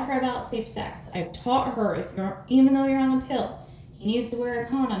taught her about safe sex. I've taught her even though you're on the pill, he needs to wear a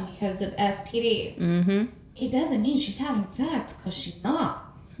condom because of STDs. Mm-hmm. It doesn't mean she's having sex because she's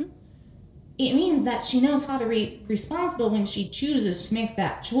not. Mm-hmm. It means that she knows how to be responsible when she chooses to make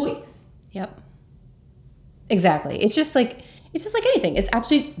that choice. Yep. Exactly. It's just like anything. It's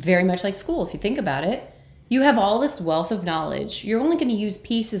actually very much like school if you think about it. You have all this wealth of knowledge. You're only going to use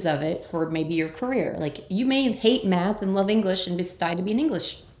pieces of it for maybe your career. Like, you may hate math and love English and decide to be an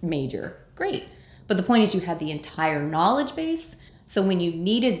English major. Great. But the point is you had the entire knowledge base. So when you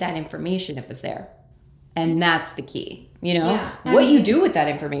needed that information, it was there. And that's the key. You know? Yeah, what you do with that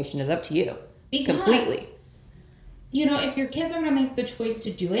information is up to you. Because, completely. You know, if your kids are going to make the choice to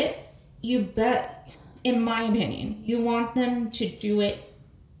do it, you bet, in my opinion, you want them to do it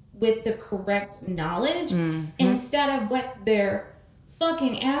with the correct knowledge instead of what their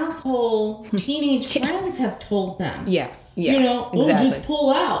fucking asshole teenage friends have told them. Yeah. You know, exactly. just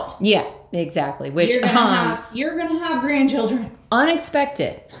pull out. Yeah, exactly. Which you're gonna have grandchildren.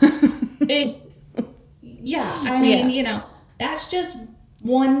 Unexpected. I mean, you know, that's just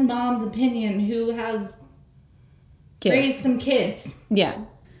one mom's opinion who has raised some kids. Yeah.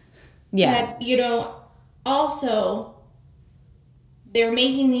 That, you know, also, they're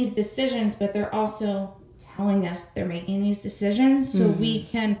making these decisions, but they're also telling us they're making these decisions so we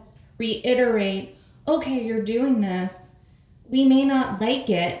can reiterate, okay, you're doing this. We may not like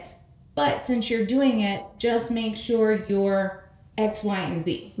it, but since you're doing it, just make sure you're X, Y, and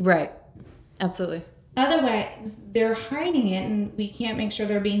Z. Right. Absolutely. Otherwise, they're hiding it, and we can't make sure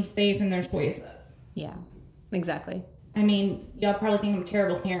they're being safe in their choices. Yeah, exactly. I mean, y'all probably think I'm a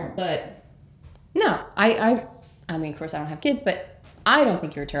terrible parent, but... No, I mean, of course, I don't have kids, but I don't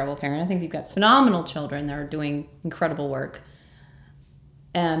think you're a terrible parent. I think you've got phenomenal children that are doing incredible work.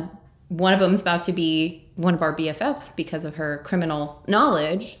 And one of them is about to be one of our BFFs because of her criminal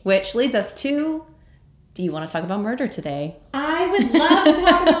knowledge, which leads us to, do you want to talk about murder today? I would love to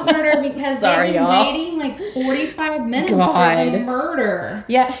talk about murder because they've been waiting like 45 minutes for the murder.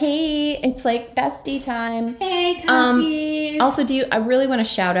 Yeah, hey, it's like bestie time. Hey, cunties. Also, I really want to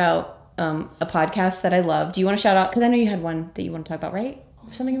shout out a podcast that I love. Do you want to shout out? Because I know you had one that you want to talk about, right?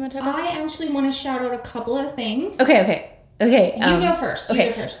 Or something you want to talk about? I actually want to shout out a couple of things. Okay. You go first. You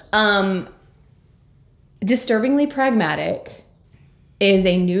go first. Disturbingly Pragmatic is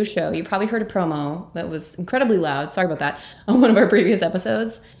a new show. You probably heard a promo that was incredibly loud. Sorry about that. On one of our previous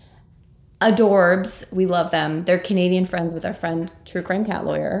episodes. Adorbs. We love them. They're Canadian friends with our friend True Crime Cat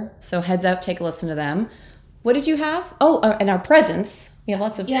Lawyer. So heads up, take a listen to them. What did you have? Oh, and our presents. We have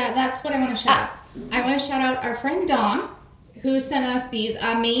lots of... Yeah, that's what I want to shout out. I want to shout out our friend Dawn, who sent us these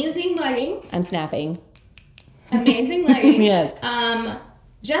amazing leggings. I'm snapping. Amazing leggings. Yes.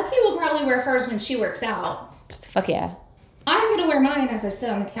 Jessie will probably wear hers when she works out. Fuck yeah. I'm going to wear mine as I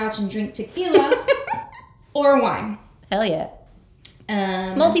sit on the couch and drink tequila or wine. Hell yeah.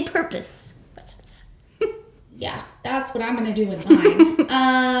 Multi-purpose. Yeah, that's what I'm going to do with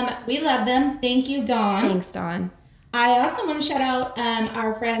mine. We love them. Thank you, Dawn. Thanks, Dawn. I also want to shout out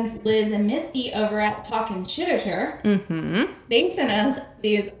our friends Liz and Misty over at Talkin' Shitterture. Mm-hmm. They sent us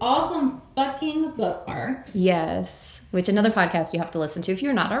these awesome fucking bookmarks. Yes. Which another podcast you have to listen to if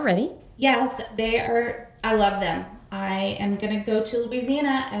you're not already. Yes, they are. I love them. I am going to go to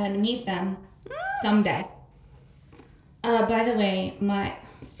Louisiana and meet them someday. By the way,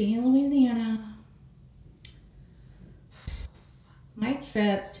 speaking of Louisiana... My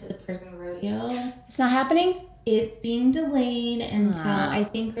trip to the prison rodeo. It's not happening? It's being delayed until I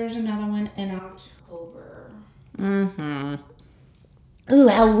think there's another one in October. Mm-hmm. Ooh,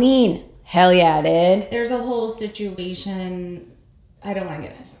 Halloween. Hell yeah, dude. There's a whole situation. I don't want to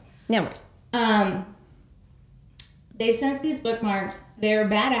get into it. No worries. They sent us these bookmarks. They're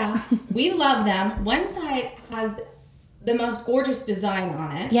badass. We love them. One side has the most gorgeous design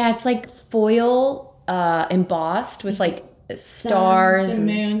on it. Yeah, it's like foil embossed with like stars and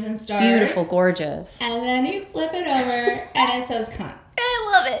moons and stars. Beautiful, gorgeous. And then you flip it over and it says cunt.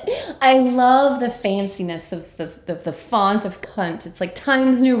 I love it. I love the fanciness of the font of cunt. It's like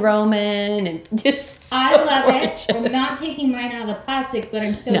Times New Roman and just so I love gorgeous. it. I'm not taking mine out of the plastic, but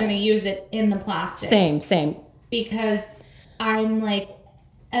I'm still going to use it in the plastic. Same. Because I'm like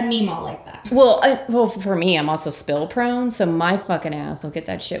a meemaw like that. Well, for me, I'm also spill prone, so my fucking ass will get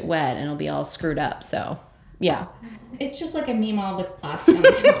that shit wet and it'll be all screwed up. So, yeah. It's just like a meemaw with plastic on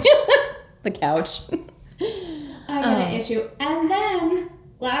the couch. The couch. I got an issue. And then,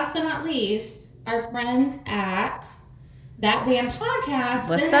 last but not least, our friends at That Damn Podcast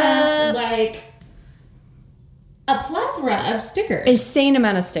What's sent us up? like a plethora of stickers. Insane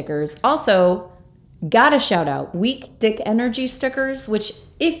amount of stickers. Also, gotta shout out Weak Dick Energy stickers, which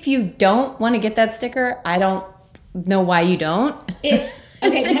if you don't want to get that sticker, I don't know why you don't. It's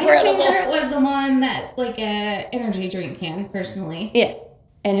okay. It's My incredible. favorite was the one that's like a energy drink can, personally. Yeah.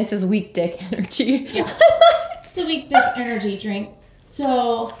 And it says Weak Dick Energy. Yeah. It's a Weak Dick energy drink.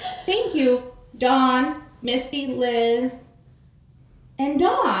 So thank you, Dawn, Misty, Liz, and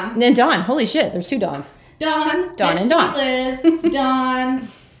Dawn. And then Dawn. Holy shit, there's 2 Dawns. Dawn, Misty, and Dawn. Liz, Dawn.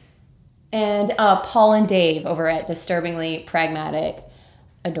 And Paul and Dave over at Disturbingly Pragmatic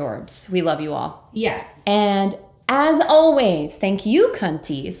Adorbs. We love you all. Yes. And as always, thank you,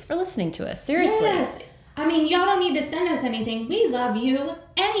 cunties, for listening to us. Seriously. Yes. I mean, y'all don't need to send us anything. We love you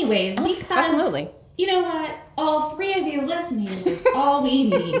anyways. Because, Absolutely. you know what? All 3 of you listening is all we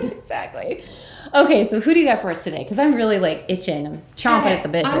need. Exactly. Okay, so who do you got for us today? Because I'm really like itching. I'm chomping Okay, at the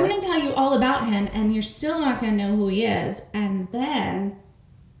bit I'm here. going to tell you all about him, and you're still not going to know who he is. And then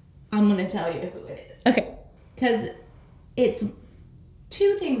I'm going to tell you who it is. Okay. Because it's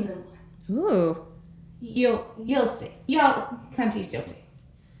 2 things in one. Ooh. You'll see. Y'all, cunties, you'll see.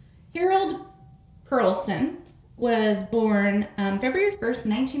 Harold Perlson was born February 1st,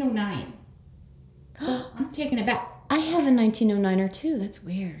 1909. I'm taking it back. I have a 1909er too. That's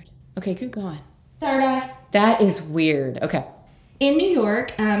weird. Okay, keep going. Third eye. That is weird. Okay. In New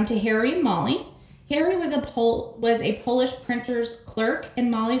York, to Harry and Molly. Harry was a Polish printer's clerk, and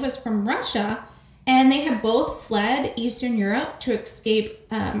Molly was from Russia, and they had both fled Eastern Europe to escape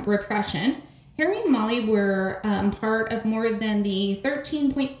repression. Harry and Molly were part of more than the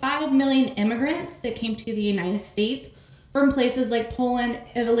 13.5 million immigrants that came to the United States from places like Poland,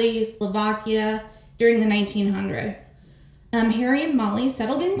 Italy, Slovakia during the 1900s. Harry and Molly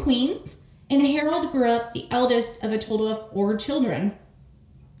settled in Queens, and Harold grew up the eldest of a total of 4 children.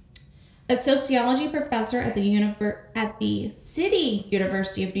 A sociology professor at the City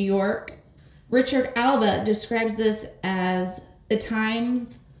University of New York, Richard Alba, describes this as the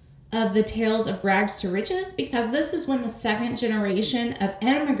times of the tales of rags to riches, because this is when the second generation of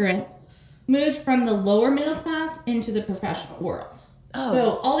immigrants moved from the lower middle class into the professional world. Oh.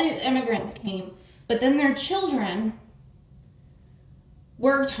 So all these immigrants came, but then their children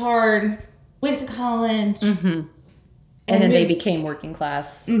worked hard, went to college, And then they moved- became working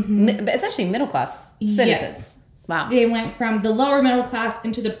class, essentially middle class citizens. Yes. Wow. They went from the lower middle class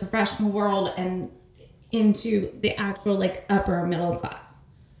into the professional world and into the actual like upper middle class.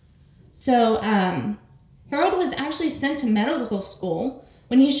 So Harold was actually sent to medical school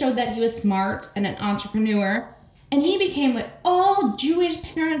when he showed that he was smart and an entrepreneur, and he became what all Jewish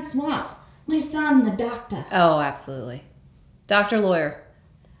parents want: my son, the doctor. Oh, absolutely. Dr. Lawyer.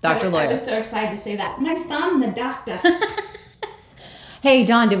 Dr. I Lawyer. was so excited to say that. My son, the doctor. Hey,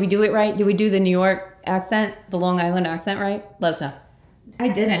 Don, did we do it right? Did we do the New York accent, the Long Island accent right? Let us know. I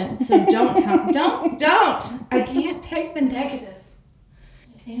didn't, so don't tell. Don't. I can't take the negative.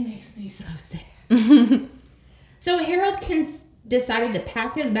 It makes me so sad. So Harold decided to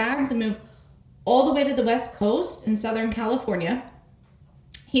pack his bags and move all the way to the West Coast in Southern California.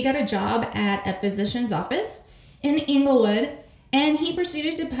 He got a job at a physician's office in Inglewood, and he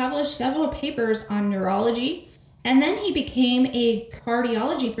proceeded to publish several papers on neurology, and then he became a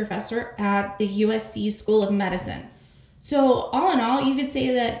cardiology professor at the USC School of Medicine. So all in all, you could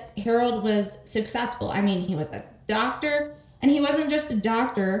say that Harold was successful. I mean, he was a doctor, and he wasn't just a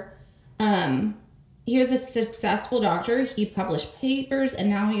doctor. He was a successful doctor. He published papers, and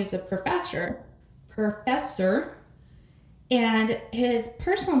now he is a professor. And his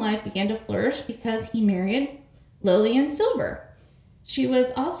personal life began to flourish because he married Lillian Silver. She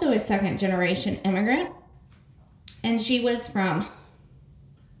was also a second-generation immigrant, and she was from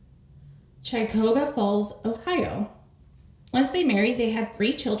Cuyahoga Falls, Ohio. Once they married, they had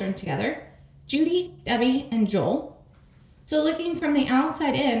 3 children together: Judy, Debbie, and Joel. So looking from the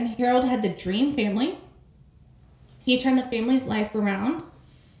outside in, Harold had the dream family. He turned the family's life around.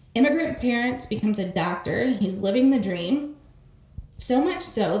 Immigrant parents becomes a doctor. He's living the dream. So much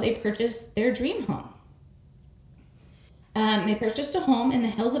so, they purchased their dream home. They purchased a home in the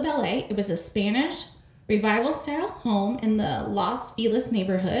hills of LA. It was a Spanish revival-style home in the Los Feliz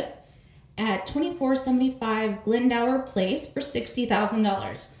neighborhood at 2475 Glendower Place for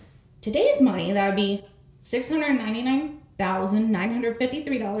 $60,000. Today's money, that would be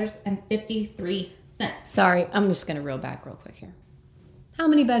 $699,953.53. Sorry, I'm just going to reel back real quick here. How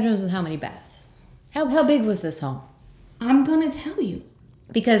many bedrooms and how many baths? How big was this home? I'm going to tell you.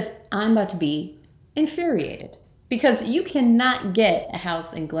 Because I'm about to be infuriated. Because you cannot get a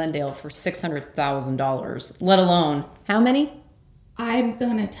house in Glendale for $600,000, let alone how many? I'm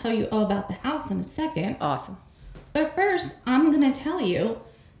going to tell you all about the house in a second. Awesome. But first, I'm going to tell you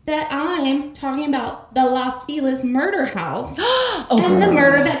that I'm talking about the Los Feliz murder house and the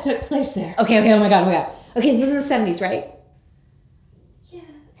murder that took place there. Okay, oh my god. Okay, so this is in the 70s, right? Yeah.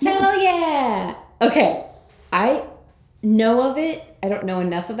 Hell yeah! Okay, I know of it. I don't know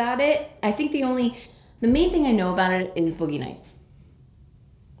enough about it. I think the main thing I know about it is Boogie Nights.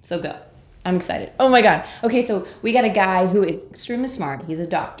 So go. I'm excited. Oh my god. Okay, so we got a guy who is extremely smart. He's a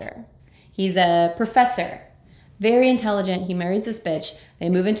doctor. He's a professor. Very intelligent. He marries this bitch. They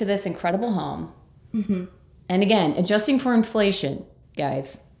move into this incredible home. Mm-hmm. And again, adjusting for inflation,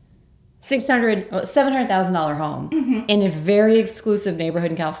 guys, $700,000 home in a very exclusive neighborhood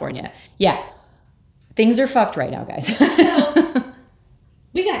in California. Yeah, things are fucked right now, guys. So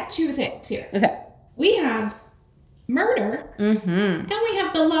we got two things here. Okay. We have murder, and we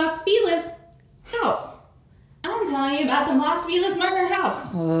have the Los Feliz house. I'm telling you about the Los Feliz murder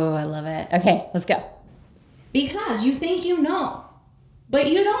house. Oh, I love it. Okay, let's go. Because you think you know,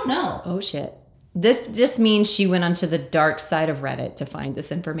 but you don't know. Oh, shit. This just means she went onto the dark side of Reddit to find this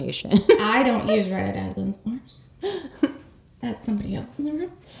information. I don't use Reddit as a source. That's somebody else in the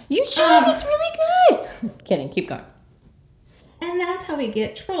room. You should. It's really good. Kidding. Keep going. And that's how we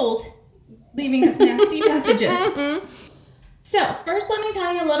get trolls leaving us nasty messages. So, first let me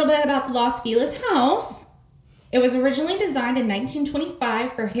tell you a little bit about the Los Feliz house. It was originally designed in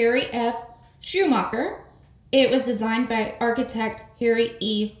 1925 for Harry F. Schumacher. It was designed by architect Harry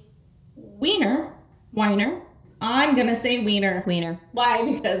E. Weiner. I'm going to say Weiner. Why?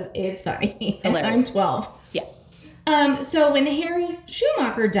 Because it's funny. I'm 12. Yeah. So when Harry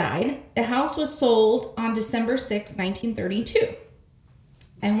Schumacher died, the house was sold on December 6, 1932.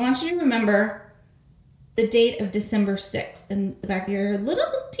 I want you to remember the date of December 6th in the back of your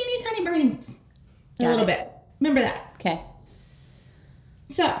little teeny tiny brains. A little bit. Remember that. Okay.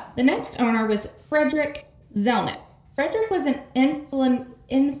 So the next owner was Frederick Zelnick. Frederick was an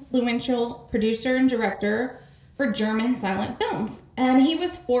influential producer and director for German silent films, and he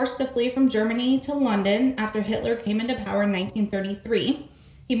was forced to flee from Germany to London after Hitler came into power in 1933.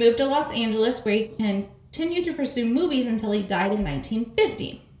 He moved to Los Angeles, where he continued to pursue movies until he died in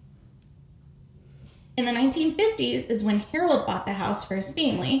 1950. In the 1950s is when Harold bought the house for his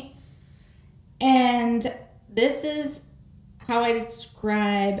family, and this is how I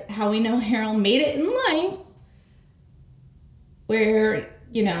describe how we know Harold made it in life, where,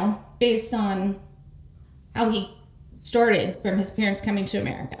 based on how he started from his parents coming to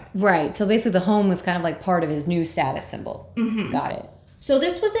America. Right. So basically the home was kind of like part of his new status symbol. Mm-hmm. Got it. So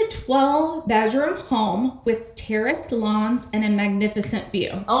this was a 12-bedroom home with terraced lawns and a magnificent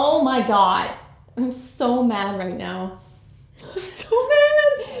view. Oh my God. I'm so mad right now. I'm so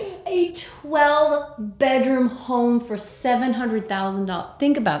mad. A 12-bedroom home for $700,000.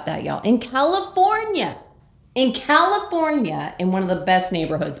 Think about that, y'all. In California, in one of the best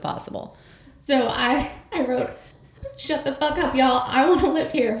neighborhoods possible. So I wrote, shut the fuck up, y'all. I want to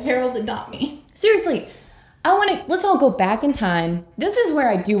live here. Harold, adopt me. Seriously. Let's all go back in time. This is where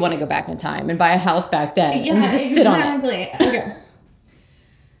I do want to go back in time and buy a house back then. Yeah, and just sit on it. Exactly. Okay.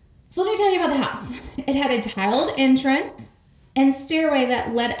 So let me tell you about the house. It had a tiled entrance and stairway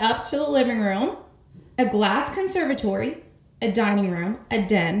that led up to the living room, a glass conservatory, a dining room, a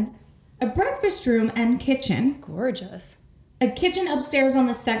den, a breakfast room and kitchen. Gorgeous. A kitchen upstairs on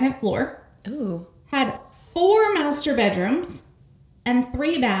the second floor. Ooh. Had 4 master bedrooms and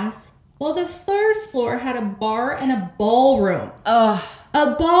 3 baths, while the third floor had a bar and a ballroom. Ugh.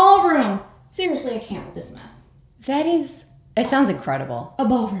 A ballroom. Seriously, I can't with this mess. It sounds incredible. A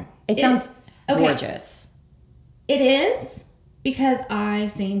ballroom. It sounds gorgeous. It is, because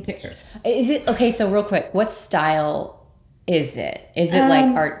I've seen pictures. Is it, okay, so real quick, what style is it? Is it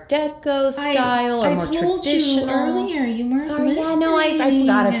like Art Deco style or more traditional? I told you earlier. You weren't listening. Yeah, no,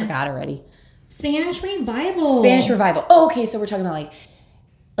 I forgot already. Spanish Revival. Oh, okay, so we're talking about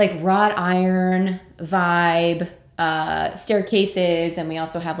like wrought iron vibe, staircases, and we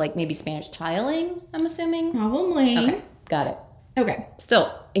also have like maybe Spanish tiling, I'm assuming. Probably. Okay, got it. Okay.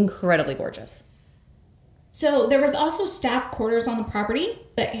 Still incredibly gorgeous. So there was also staff quarters on the property,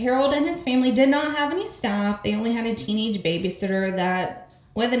 but Harold and his family did not have any staff. They only had a teenage babysitter that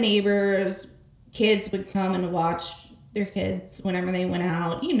when the neighbors' kids would come and watch their kids whenever they went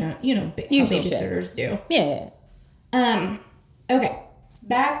out. You know how babysitters do. Yeah. Okay.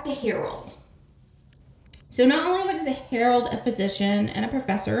 Back to Harold. So not only was Harold a physician and a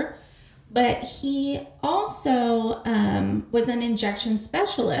professor, but he also was an injection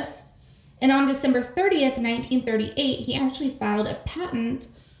specialist. And on December 30th, 1938, he actually filed a patent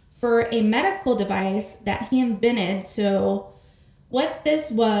for a medical device that he invented. So what this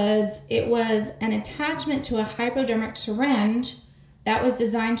was, it was an attachment to a hypodermic syringe that was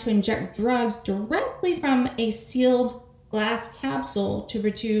designed to inject drugs directly from a sealed glass capsule to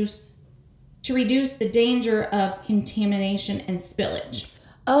reduce the danger of contamination and spillage.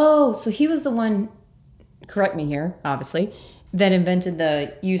 Oh, so he was the one, correct me here, obviously, that invented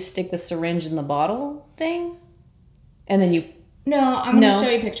you stick the syringe in the bottle thing? And then you... No, I'm going to show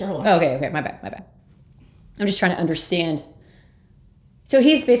you a picture. Hold on. Okay, my bad. I'm just trying to understand. So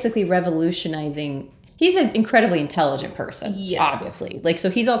he's basically revolutionizing... He's an incredibly intelligent person, yes. Obviously. Like, so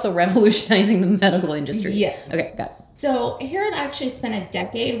he's also revolutionizing the medical industry. Yes. Okay, got it. So Harold actually spent a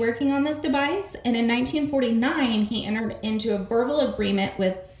decade working on this device, and in 1949, he entered into a verbal agreement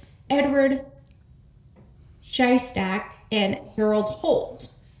with Edward Shystak and Harold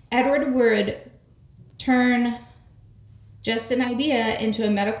Holt. Edward would turn just an idea into a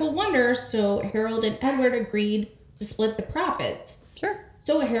medical wonder, so Harold and Edward agreed to split the profits. Sure.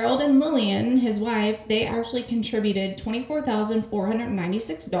 So Harold and Lillian, his wife, they actually contributed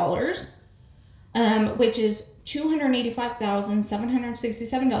 $24,496, which is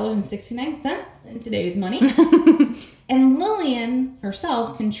 $285,767.69 in today's money. And Lillian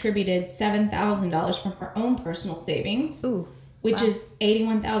herself contributed $7,000 from her own personal savings. Ooh. Which is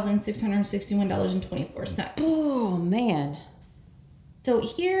 $81,661.24. Oh, man. So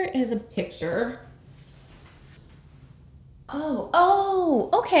here is a picture. Oh,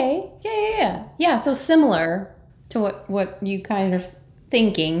 okay. Yeah. Yeah, so similar to what you kind of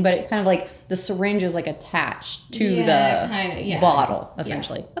thinking, but it kind of like the syringe is like attached to the bottle,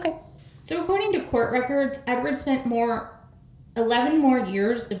 essentially. Yeah. Okay. So according to court records, Edward spent 11 more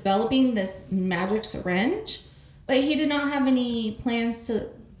years developing this magic syringe. But he did not have any plans to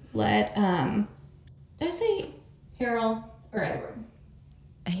let, did I say Harold or Edward?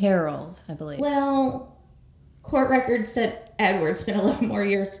 Harold, I believe. Well, court records said Edward spent 11 more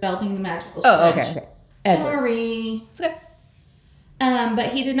years developing the magical syringe. Oh, okay. Edward. Sorry. It's okay.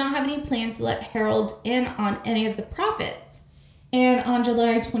 But he did not have any plans to let Harold in on any of the profits. And on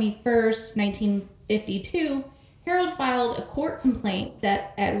July 21st, 1952, Harold filed a court complaint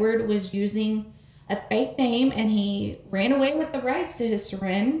that Edward was using a fake name, and he ran away with the rights to his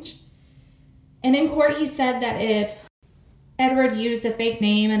syringe. And in court, he said that if Edward used a fake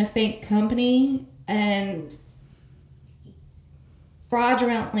name and a fake company and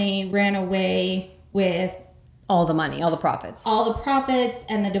fraudulently ran away with all the money, all the profits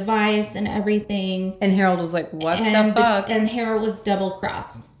and the device and everything. And Harold was like, what the fuck? And Harold was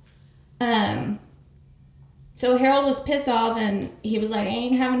double-crossed. So Harold was pissed off, and he was like, I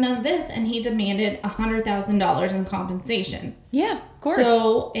ain't having none of this, and he demanded $100,000 in compensation. Yeah, of course.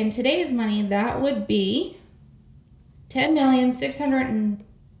 So in today's money, that would be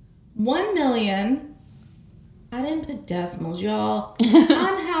 $10,601,000,000. I didn't put decimals, y'all. Did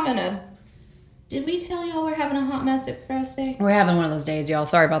we tell y'all we're having a hot mess express day? We're having one of those days, y'all.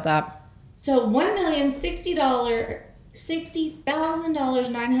 Sorry about that. So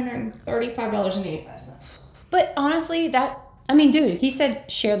 $1,060,935.85. But honestly, dude, if he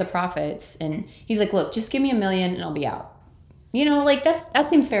said share the profits, and he's like, look, just give me $1 million and I'll be out. You know, like that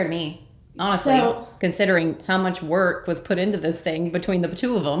seems fair to me, honestly, considering how much work was put into this thing between the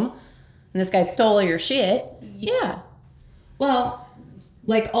two of them, and this guy stole all your shit. Yeah. Well,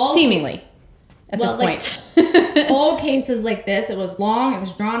 like all seemingly at this point, all cases like this, it was long, it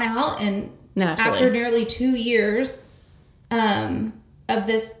was drawn out, and naturally, after nearly 2 years of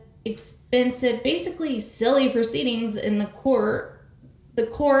this expensive, basically silly proceedings in the court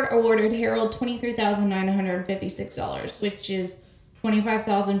awarded Harold $23,956, which is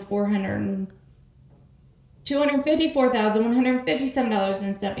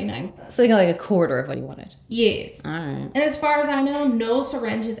 $254,157.79. So he got like a quarter of what he wanted. Yes. All right. And as far as I know, no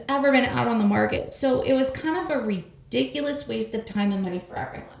syringe has ever been out on the market. So it was kind of a ridiculous waste of time and money for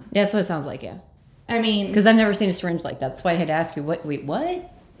everyone. Yeah, that's what it sounds like, yeah. I mean... Because I've never seen a syringe like that. That's why I had to ask you, what?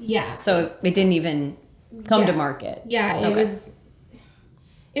 Yeah. So it didn't even come to market. Yeah, it was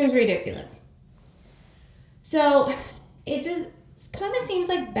ridiculous. So it just kind of seems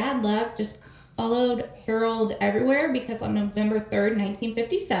like bad luck just followed Harold everywhere, because on November 3rd,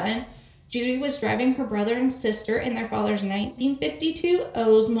 1957, Judy was driving her brother and sister in their father's 1952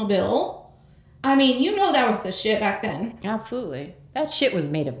 Oldsmobile. I mean, you know that was the shit back then. Absolutely. That shit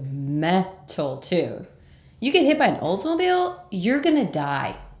was made of metal, too. You get hit by an Oldsmobile, you're gonna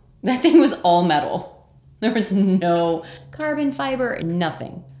die. That thing was all metal. There was no carbon fiber,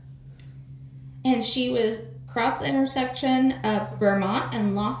 nothing. And she was across the intersection of Vermont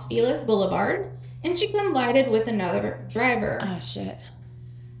and Los Feliz Boulevard, and she collided with another driver. Ah, shit.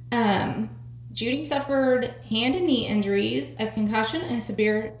 Judy suffered hand and knee injuries, a concussion, and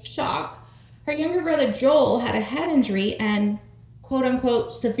severe shock. Her younger brother Joel had a head injury and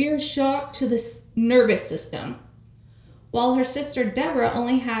quote-unquote severe shock to the nervous system, while her sister Deborah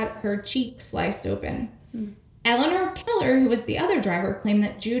only had her cheek sliced open. Eleanor Keller, who was the other driver, claimed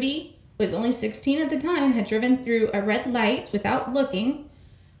that Judy, who was only 16 at the time, had driven through a red light without looking.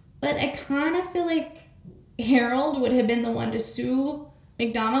 But I kind of feel like Harold would have been the one to sue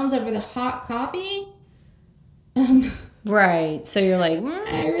McDonald's over the hot coffee. Right. So you're like,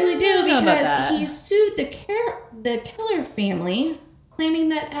 I really do, because he sued the Keller family, claiming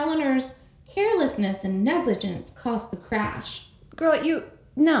that Eleanor's carelessness and negligence caused the crash. girl,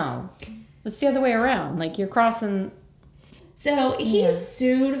 no. It's the other way around. Like, you're crossing. So he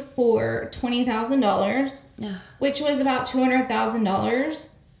sued for $20,000, which was about $200,000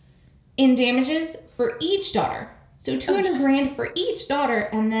 in damages for each daughter. So $200,000 for each daughter,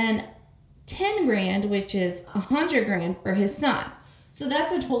 and then $10,000, which is $100,000 for his son. So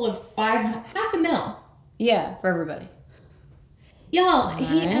that's a total of $500,000. Yeah, for everybody. Y'all,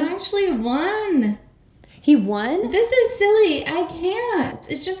 he actually won. He won? This is silly. I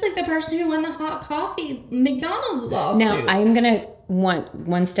can't. It's just like the person who won the hot coffee McDonald's lawsuit. Now, I'm going to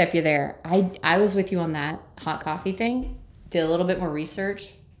one step you there. I was with you on that hot coffee thing. Did a little bit more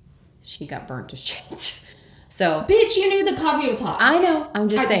research. She got burnt to shit. So, bitch, you knew the coffee was hot. I know. I'm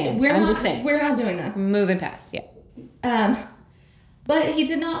just saying. We're not doing this. Moving past. Yeah. But he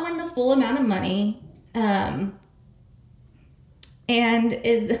did not win the full amount of money. And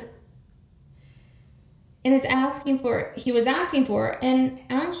is asking for, and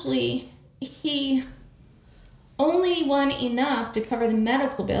actually he only won enough to cover the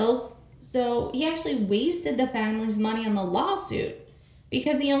medical bills. So he actually wasted the family's money on the lawsuit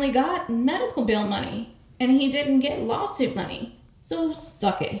because he only got medical bill money and he didn't get lawsuit money. So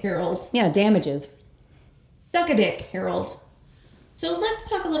suck it, Harold. Yeah, damages. Suck a dick, Harold. So let's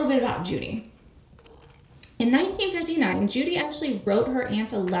talk a little bit about Judy. In 1959, Judy actually wrote her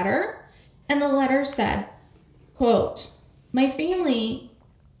aunt a letter, and the letter said, quote, "My family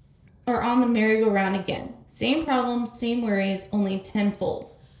are on the merry-go-round again. Same problems, same worries, only tenfold.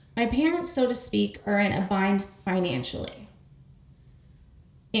 My parents, so to speak, are in a bind financially."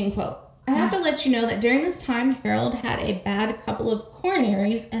 End quote. I have to let you know that during this time, Harold had a bad couple of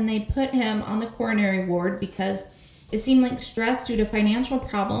coronaries, and they put him on the coronary ward because it seemed like stress due to financial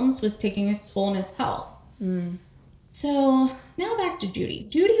problems was taking its toll on his health. So now back to Judy.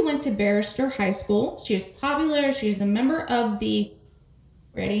 Judy went to Barrister High School. She was popular. She was a member of the,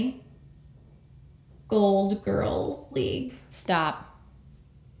 ready? Gold Girls League. Stop.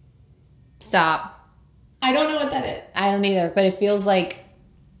 I don't know what that is. I don't either, but it feels like.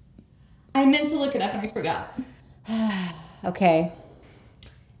 I meant to look it up and I forgot. Okay.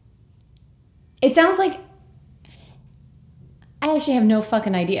 It sounds like. I actually have no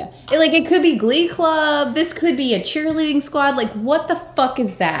fucking idea. It could be Glee Club. This could be a cheerleading squad. Like, what the fuck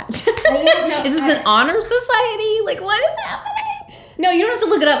is that? I don't know. Is this an honor society? Like, what is happening? No, you don't have to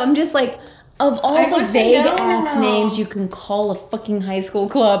look it up. I'm just like, of all the vague ass names you can call a fucking high school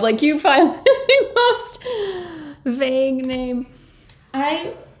club, like, you find the most vague name.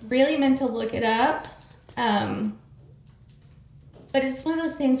 I really meant to look it up. But it's one of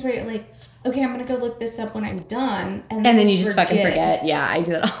those things where you're like, okay, I'm going to go look this up when I'm done. And then you just fucking forget. Yeah, I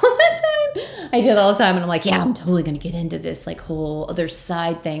do that all the time. And I'm like, yeah, I'm totally going to get into this like whole other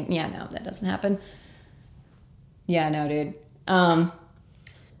side thing. Yeah, no, that doesn't happen. Yeah, no, dude.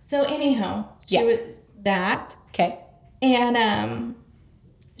 So anyhow, she was that. Okay. And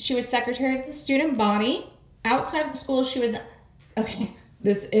she was secretary of the student body. Outside of the school, she was, okay,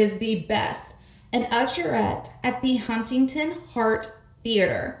 this is the best, an usherette at the Huntington Hart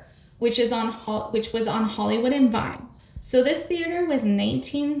Theater, which was on Hollywood and Vine. So this theater was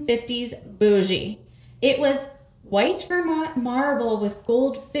 1950s bougie. It was white Vermont marble with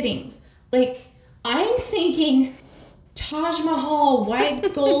gold fittings. Like, I'm thinking Taj Mahal,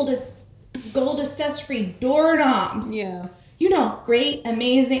 white gold accessory doorknobs. Yeah. You know, great,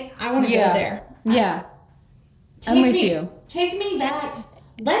 amazing. I want to go there. Yeah. I'm with you. Take me back.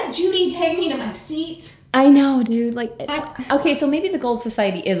 Let Judy take me to my seat. I know, dude. Like, okay, so maybe the Gold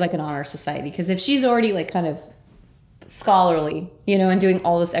Society is like an honor society, because if she's already like kind of scholarly, you know, and doing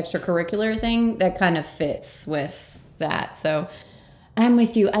all this extracurricular thing, that kind of fits with that. So I'm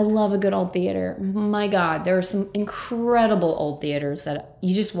with you. I love a good old theater. My God, there are some incredible old theaters that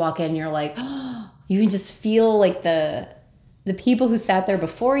you just walk in and you're like, oh, you can just feel like the people who sat there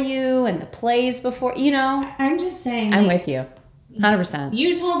before you and the plays before, you know. I'm just saying. I'm with you. 100%.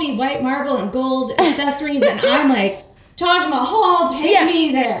 You told me white marble and gold accessories, and I'm like, Taj Mahal, take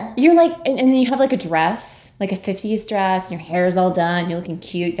me there. You're like, and then you have like a dress, like a 50s dress, and your hair's all done. You're looking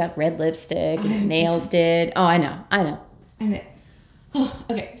cute. You got red lipstick, and your nails did. Oh, I know. And then,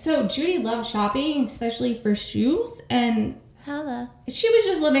 okay, so Judy loved shopping, especially for shoes, and she was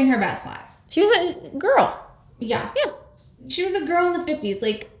just living her best life. She was a girl. Yeah. She was a girl in the 50s.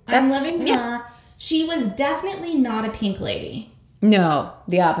 Like, I'm loving her. She was definitely not a pink lady. No,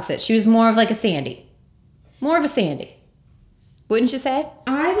 the opposite. She was more of like a Sandy. More of a Sandy. Wouldn't you say?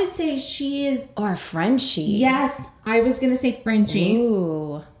 I would say she is... Or a Frenchie. Yes, I was going to say Frenchie.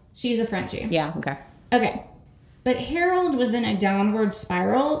 Ooh. She's a Frenchie. Yeah, okay. Okay. But Harold was in a downward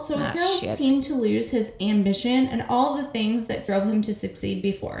spiral, so Harold seemed to lose his ambition and all the things that drove him to succeed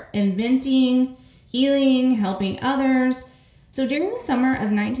before. Inventing, healing, helping others. So during the summer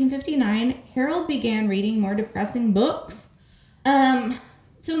of 1959, Harold began reading more depressing books.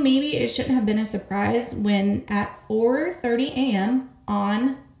 So maybe it shouldn't have been a surprise when at 4:30 a.m.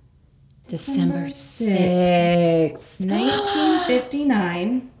 on December 6th,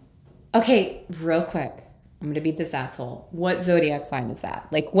 1959. Okay, real quick. I'm going to beat this asshole. What zodiac sign is that?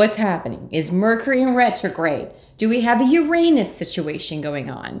 Like, what's happening? Is Mercury in retrograde? Do we have a Uranus situation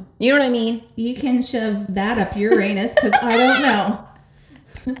going on? You know what I mean? You can shove that up Uranus because I don't know.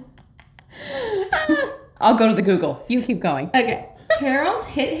 I'll go to the Google. You keep going. Okay. Harold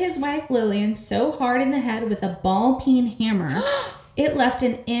hit his wife Lillian so hard in the head with a ball peen hammer, it left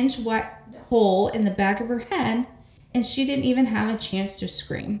an inch wide hole in the back of her head, and she didn't even have a chance to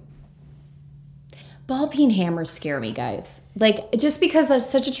scream. Ball peen hammers scare me, guys. Like, just because I'm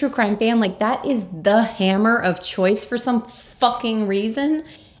such a true crime fan, like, that is the hammer of choice for some fucking reason.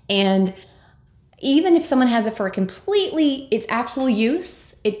 And even if someone has it for its actual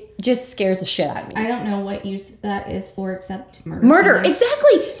use, it just scares the shit out of me. I don't know what use that is for except to murder. Murder,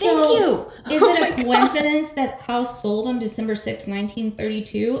 exactly. Thank you. Is it a coincidence that house sold on December 6,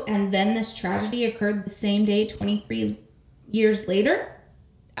 1932, and then this tragedy occurred the same day 23 years later?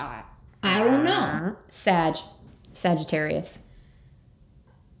 I don't know. Sagittarius.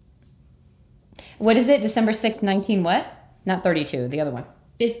 What is it? December 6, 19 what? Not 32, the other one.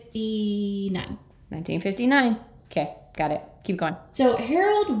 59. 1959. Okay, got it. Keep going. So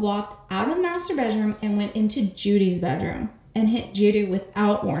Harold walked out of the master bedroom and went into Judy's bedroom and hit Judy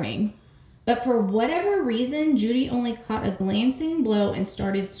without warning. But for whatever reason, Judy only caught a glancing blow and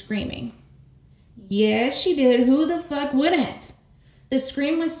started screaming. Yes, she did. Who the fuck wouldn't? The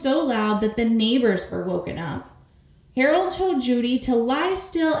scream was so loud that the neighbors were woken up. Harold told Judy to lie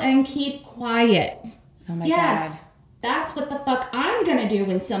still and keep quiet. Oh my God. That's what the fuck I'm gonna do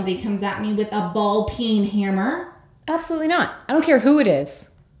when somebody comes at me with a ball peen hammer. Absolutely not. I don't care who it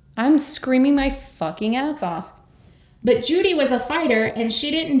is. I'm screaming my fucking ass off. But Judy was a fighter, and she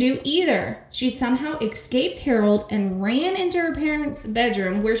didn't do either. She somehow escaped Harold and ran into her parents'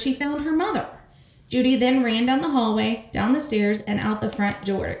 bedroom where she found her mother. Judy then ran down the hallway, down the stairs, and out the front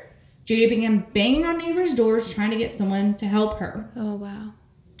door. Judy began banging on neighbors' doors trying to get someone to help her. Oh, wow.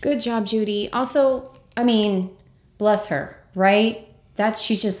 Good job, Judy. Also, I mean, bless her, right?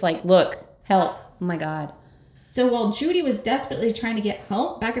 She's just like, look, help. Oh my God. So while Judy was desperately trying to get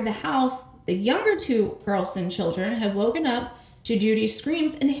help back at the house, the younger two Pearlson children had woken up to Judy's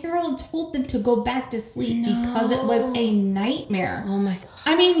screams, and Harold told them to go back to sleep because it was a nightmare. Oh my God.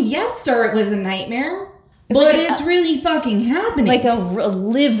 I mean, yes, sir, it was a nightmare, but it's really fucking happening. Like a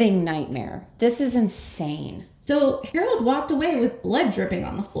living nightmare. This is insane. So Harold walked away with blood dripping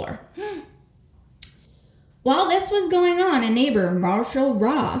on the floor. While this was going on, a neighbor, Marshall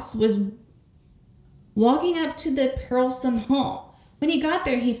Ross, was walking up to the Pearlson home. When he got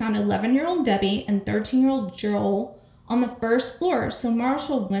there, he found 11-year-old Debbie and 13-year-old Joel on the first floor. So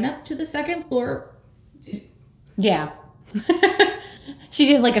Marshall went up to the second floor. Yeah. She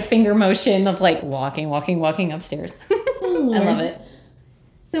did like a finger motion of like walking upstairs. Oh, I love it.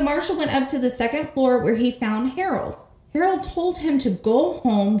 So Marshall went up to the second floor where he found Harold. Harold told him to go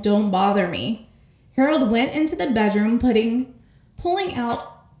home, don't bother me. Harold went into the bedroom, pulling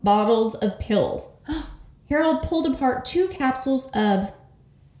out bottles of pills. Harold pulled apart 2 capsules of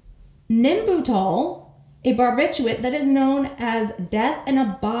Nimbutal, a barbiturate that is known as death in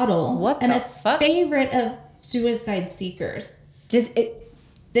a bottle. What and the a fuck? Favorite of suicide seekers. This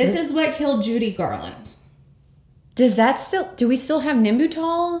is what killed Judy Garland. Do we still have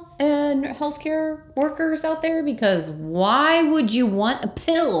Nimbutal and healthcare workers out there? Because why would you want a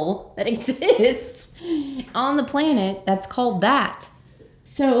pill that exists on the planet that's called that?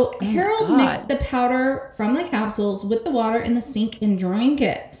 So Harold mixed the powder from the capsules with the water in the sink and drank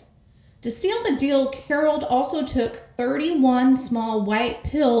it. To seal the deal, Harold also took 31 small white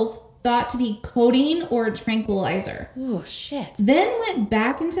pills thought to be codeine or a tranquilizer. Oh, shit. Then went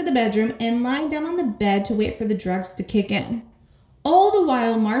back into the bedroom and lied down on the bed to wait for the drugs to kick in. All the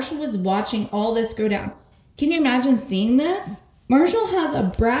while, Marshall was watching all this go down. Can you imagine seeing this? Marshall has a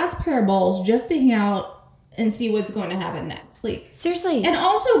brass pair of balls just to hang out and see what's going to happen next. Like, Seriously. and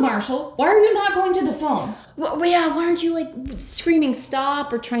also, Marshall, why are you not going to the phone? Well, yeah, why aren't you like screaming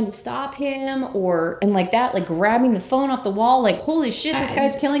stop or trying to stop him and like that, like grabbing the phone off the wall, like holy shit, this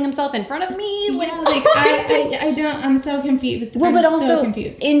guy's killing himself in front of me. I'm so confused. Well, but also so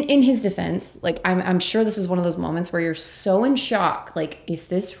confused. in his defense, like I'm sure this is one of those moments where you're so in shock, like is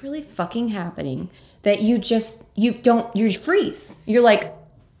this really fucking happening that you freeze. You're like,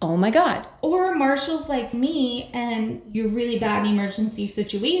 oh my God. Or Marshall's like me and you're really bad in emergency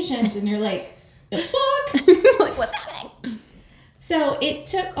situations and you're like, the fuck? Like, what's happening? So it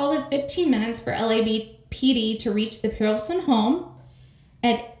took all of 15 minutes for LAPD to reach the Pearlson home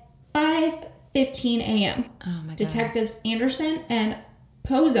at 5:15 a.m. Oh my God. Detectives Anderson and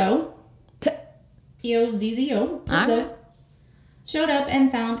Pozzo, P-O-Z-Z-O, Pozzo, showed up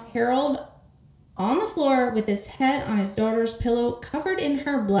and found Harold on the floor with his head on his daughter's pillow, covered in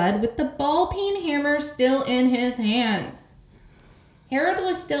her blood, with the ball peen hammer still in his hand. Harold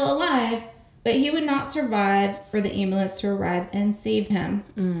was still alive, but he would not survive for the ambulance to arrive and save him.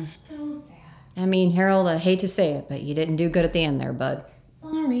 So sad. I mean, Harold, I hate to say it, but you didn't do good at the end there, bud.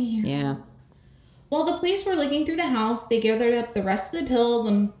 Sorry, Harold. Yeah. While the police were looking through the house, they gathered up the rest of the pills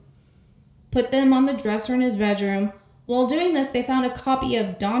and put them on the dresser in his bedroom. While doing this, they found a copy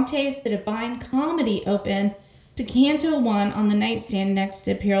of Dante's The Divine Comedy open to Canto 1 on the nightstand next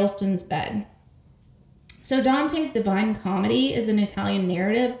to Pearlson's bed. So Dante's Divine Comedy is an Italian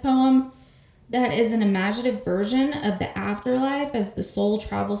narrative poem that is an imaginative version of the afterlife as the soul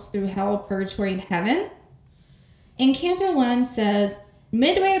travels through hell, purgatory, and heaven. And Canto 1 says,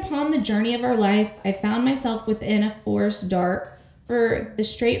 midway upon the journey of our life, I found myself within a forest dark, for the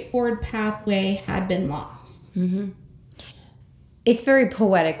straightforward pathway had been lost. Mm-hmm. It's a very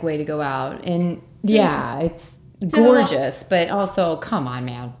poetic way to go out. And it's gorgeous, but also, come on,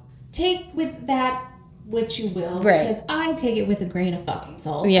 man. Take with that what you will. Right. Because I take it with a grain of fucking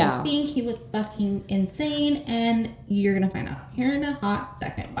salt. Yeah. I think he was fucking insane, and you're going to find out here in a hot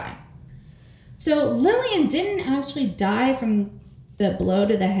second. Bye. So Lillian didn't actually die from the blow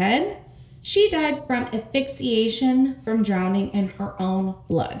to the head. She died from asphyxiation from drowning in her own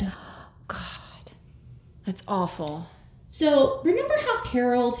blood. God, that's awful. So remember how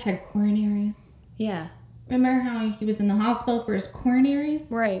Harold had coronaries? Yeah. Remember how he was in the hospital for his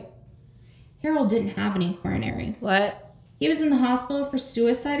coronaries? Right. Harold didn't have any coronaries. What? He was in the hospital for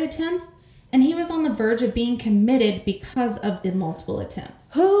suicide attempts, and he was on the verge of being committed because of the multiple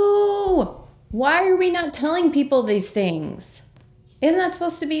attempts. Who? Why are we not telling people these things? Isn't that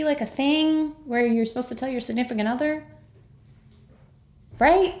supposed to be like a thing where you're supposed to tell your significant other?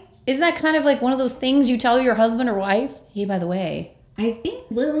 Right? Isn't that kind of like one of those things you tell your husband or wife? Hey, by the way. I think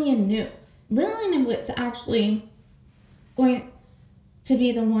Lillian knew. Lillian was actually going to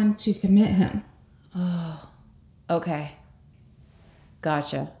be the one to commit him. Oh, okay.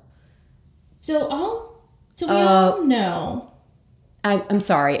 Gotcha. So we all know. I'm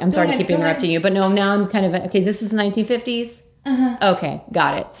sorry. I'm sorry to keep interrupting you, but no, now I'm kind of, okay, this is the 1950s? Uh-huh. Okay,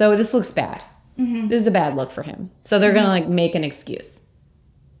 got it. So this looks bad. Mm-hmm. This is a bad look for him. So they're going to like make an excuse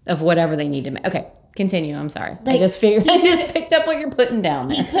of whatever they need to make. Okay, continue. I'm sorry. I just picked up what you're putting down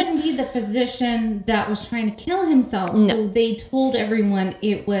there. He couldn't be the physician that was trying to kill himself. No. So they told everyone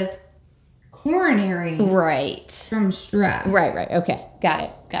it was coronaries. Right. From stress. Right. Okay, got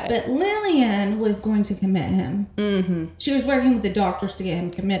it. But Lillian was going to commit him. Mm-hmm. She was working with the doctors to get him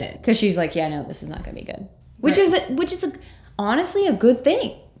committed. Because she's like, yeah, no, this is not going to be good. Which is honestly a good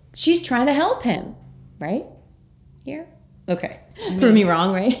thing. She's trying to help him, right? Here? Okay. Prove me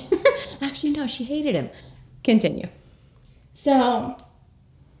wrong, right? Actually, no, she hated him. Continue. So,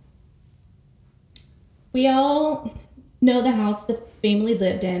 we all know the house the family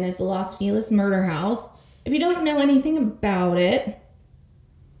lived in is the Los Feliz murder house. If you don't know anything about it,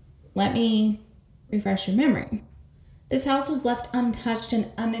 let me refresh your memory. This house was left untouched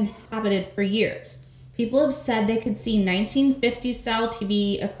and uninhabited for years. People have said they could see 1950s style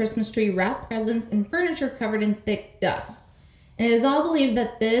TV, a Christmas tree, wrapped presents, and furniture covered in thick dust. And it is all believed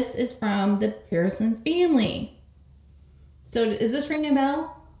that this is from the Pearson family. So is this ringing a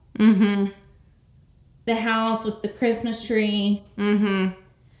bell? Mm-hmm. The house with the Christmas tree. Mm-hmm.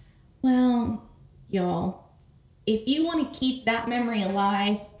 Well, y'all, if you want to keep that memory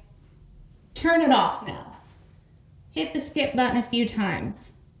alive, turn it off now. Hit the skip button a few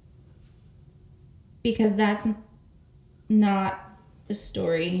times. Because that's not the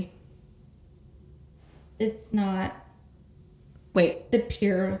story it's not Wait. the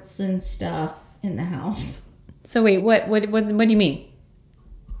Pearson stuff in the house. So wait, what do you mean?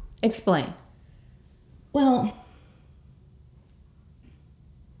 Explain. Well,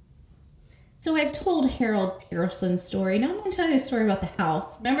 so I've told Harold Pearson's story. Now I'm going to tell you the story about the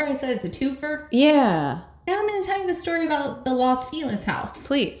house. Remember I said it's a twofer? Yeah. Now I'm going to tell you the story about the Los Feliz house.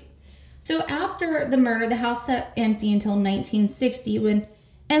 Please. So after the murder, the house sat empty until 1960 when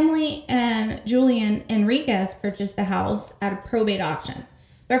Emily and Julian Enriquez purchased the house at a probate auction.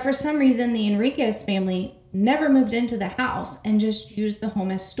 But for some reason, the Enriquez family never moved into the house and just used the home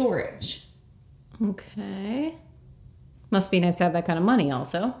as storage. Okay. Must be nice to have that kind of money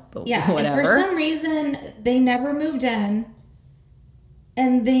also. But Yeah, whatever. and for some reason, they never moved in.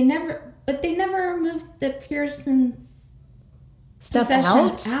 And they never moved the Pearsons' Stuff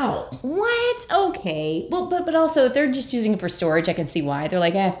possessions out? out. What? Okay. Well, but also, if they're just using it for storage, I can see why. They're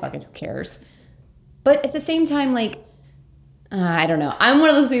like, fuck it, who cares? But at the same time, like, I don't know. I'm one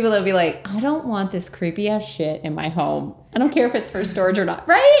of those people that would be like, I don't want this creepy ass shit in my home. I don't care if it's for storage or not,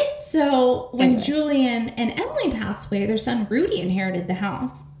 right? So when Anyway. Julian and Emily passed away, their son Rudy inherited the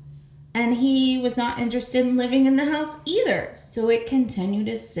house. And he was not interested in living in the house either. So it continued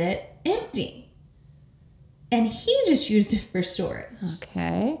to sit empty. And he just used it for storage.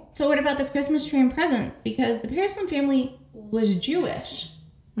 Okay. So what about the Christmas tree and presents? Because the Pearson family was Jewish.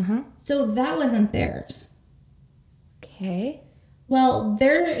 So that wasn't theirs. Okay. Well,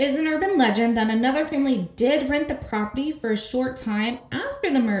 there is an urban legend that another family did rent the property for a short time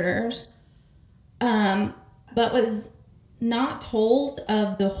after the murders, but was not told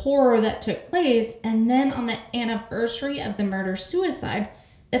of the horror that took place. And then on the anniversary of the murder-suicide,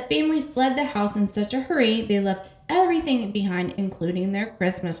 the family fled the house in such a hurry, they left everything behind, including their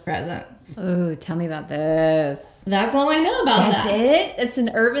Christmas presents. Oh, tell me about this. That's all I know about That's that. it? It's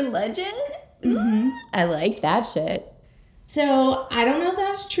an urban legend? Mm-hmm. I like that shit. So I don't know if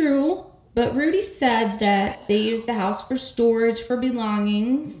that's true, but Rudy said that they used the house for storage for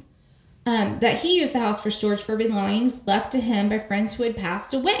belongings. That he used the house for storage for belongings left to him by friends who had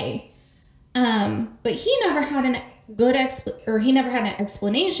passed away. But he never had an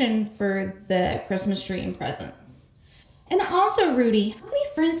explanation for the Christmas tree and presents. And also, Rudy, how many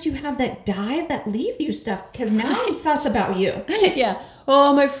friends do you have that died that leave you stuff? Because now I'm sus about you. Yeah.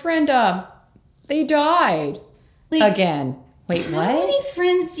 Oh, my friend, they died. Like, Again. Wait, what? how many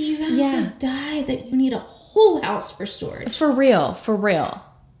friends do you have that die that you need a whole house for storage? For real.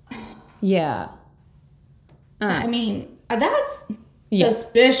 Yeah. I mean, that's Yeah.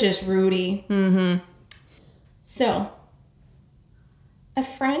 suspicious, Rudy. Mm-hmm. So, a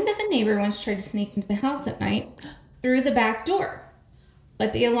friend of a neighbor once tried to sneak into the house at night through the back door,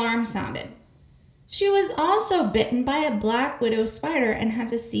 but the alarm sounded. She was also bitten by a black widow spider and had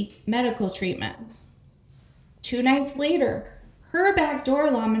to seek medical treatment. 2 nights later, her back door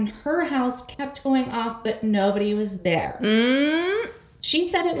alarm in her house kept going off, but nobody was there. She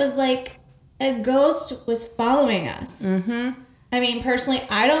said it was like a ghost was following us. I mean, personally,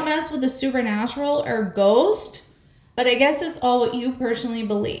 I don't mess with the supernatural or ghost, but I guess it's all what you personally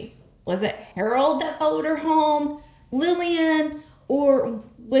believe. Was it Harold that followed her home, Lillian, or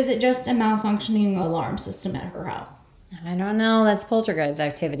was it just a malfunctioning alarm system at her house? I don't know. That's poltergeist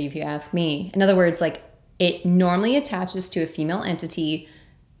activity, if you ask me. In other words, like, it normally attaches to a female entity,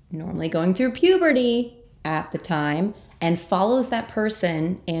 normally going through puberty at the time, and follows that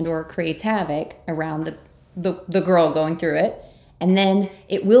person and or creates havoc around the girl going through it. And then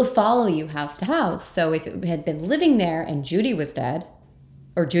it will follow you house to house. So if it had been living there and Judy was dead,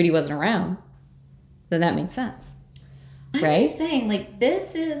 or Judy wasn't around, then that makes sense. I'm Right? just saying, like,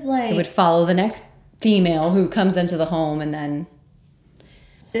 this is like, It would follow the next female who comes into the home and then...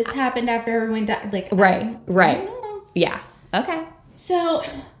 this happened after everyone died. Like, Right. I don't know. Yeah. Okay. So,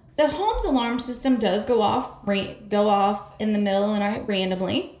 the home's alarm system does go off in the middle of the night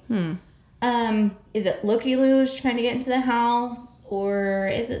randomly. Is it looky-loos trying to get into the house, or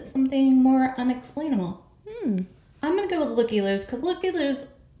is it something more unexplainable? I'm gonna go with looky-loos, because looky-loos,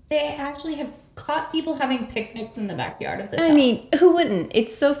 they actually have caught people having picnics in the backyard of this house. I mean, who wouldn't?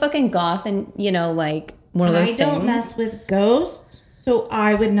 It's so fucking goth and, you know, like one of those I don't things. mess with ghosts, so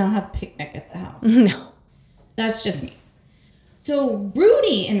I would not have a picnic at the house. No. That's just me. So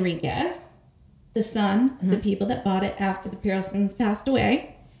Rudy Enriquez, the son of the people that bought it after the Pearsons passed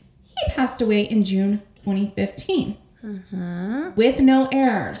away, he passed away in June 2015 with no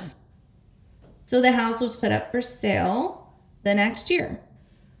heirs. So the house was put up for sale the next year.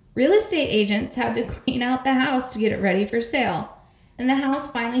 Real estate agents had to clean out the house to get it ready for sale. And the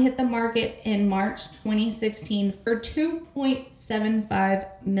house finally hit the market in March 2016 for $2.75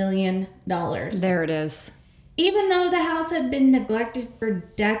 million. There it is. Even though the house had been neglected for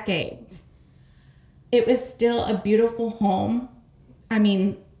decades, it was still a beautiful home. I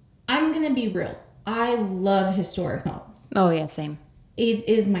mean, I'm going to be real. I love historic homes. Oh, yeah, same. It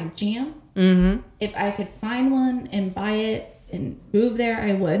is my jam. Mm-hmm. If I could find one and buy it and move there,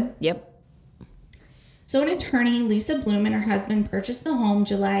 I would. Yep. So an attorney, Lisa Bloom, and her husband purchased the home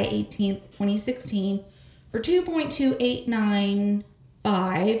July 18th, 2016 for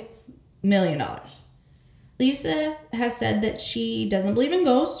 $2.2895 million. Lisa has said that she doesn't believe in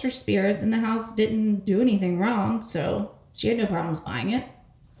ghosts or spirits, and the house didn't do anything wrong, so she had no problems buying it.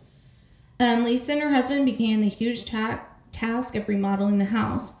 Lisa and her husband began the huge task of remodeling the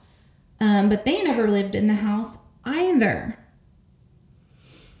house, but they never lived in the house either.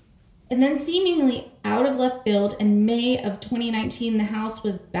 And then seemingly out of left field, in May of 2019, the house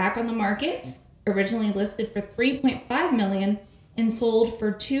was back on the market, originally listed for $3.5 million and sold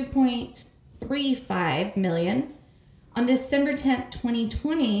for $2.35 million. On December 10th,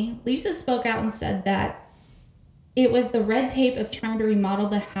 2020, Lisa spoke out and said that it was the red tape of trying to remodel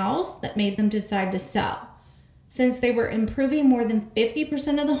the house that made them decide to sell. Since they were improving more than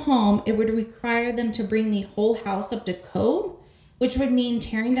 50% of the home, it would require them to bring the whole house up to code, which would mean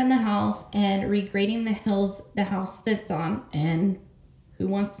tearing down the house and regrading the hills the house sits on. And who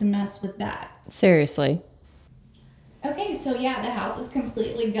wants to mess with that? Seriously. Okay, so yeah, the house is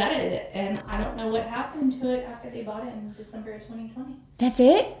completely gutted, and I don't know what happened to it after they bought it in December of 2020. That's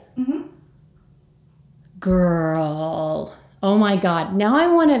it? Mm-hmm. Girl. Oh my God. Now I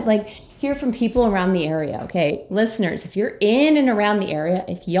want to hear from people around the area. Okay, listeners, if you're in and around the area,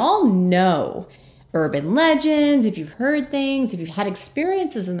 if y'all know urban legends, if you've heard things, if you've had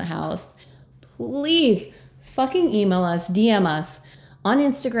experiences in the house, please fucking email us, DM us on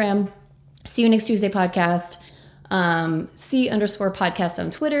Instagram. See You Next Tuesday podcast. C_podcast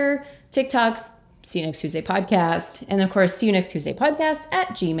on Twitter, TikToks, See You Next Tuesday podcast. And of course, See You Next Tuesday podcast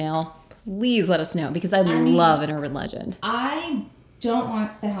at Gmail. Please let us know because I love an urban legend. I don't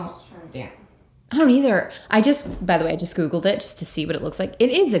want the house turned down. I don't either. By the way, I just Googled it just to see what it looks like. It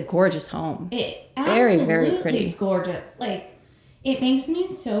is a gorgeous home. Very, very pretty. Gorgeous. It makes me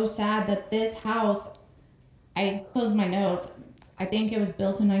so sad that this house, I closed my notes, I think it was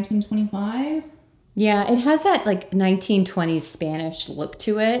built in 1925. Yeah, it has that 1920s Spanish look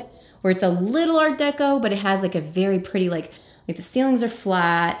to it, where it's a little Art Deco, but it has a very pretty the ceilings are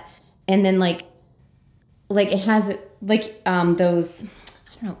flat, and then it has those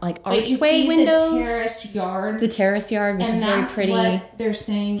archway windows. The terraced yard. The terrace yard, which is very pretty. And that's what they're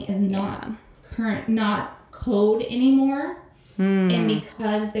saying is not code anymore. And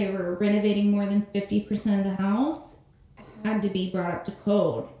because they were renovating more than 50% of the house, it had to be brought up to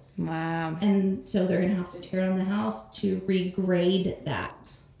code. Wow. And so they're going to have to tear down the house to regrade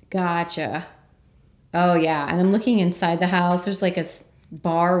that. Gotcha. Oh, yeah. And I'm looking inside the house. There's a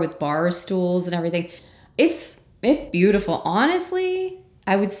bar with bar stools and everything. It's beautiful. Honestly,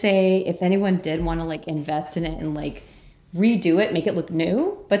 I would say if anyone did want to invest in it and redo it, make it look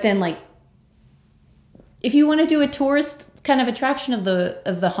new. But then if you want to do a tourist kind of attraction of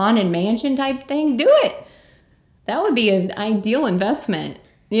the haunted mansion type thing, do it. That would be an ideal investment.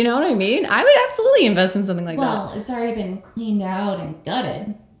 You know what I mean? I would absolutely invest in something like that. Well, it's already been cleaned out and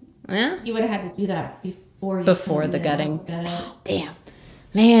gutted. Yeah. You would have had to do that before the gutting. Damn.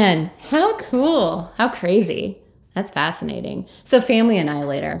 Man, how cool. How crazy. That's fascinating. So Family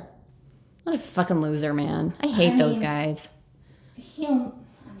Annihilator. What a fucking loser, man. I hate those guys. He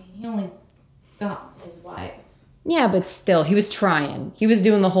only got his wife. Yeah, but still, he was trying. He was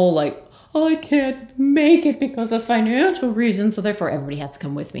doing the whole I can't make it because of financial reasons, so therefore everybody has to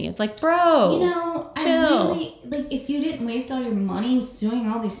come with me. It's bro, chill. I really, if you didn't waste all your money suing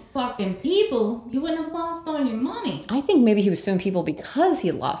all these fucking people, you wouldn't have lost all your money. I think maybe he was suing people because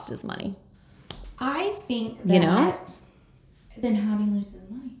he lost his money. I think that... Then how do you lose his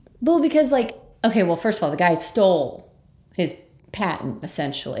money? Well, because okay, well, first of all, the guy stole his patent,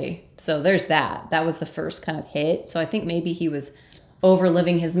 essentially. So there's that. That was the first kind of hit. So I think maybe he was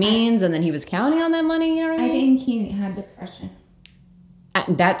over-living his means, and then he was counting on that money, you know what I mean? I think he had depression.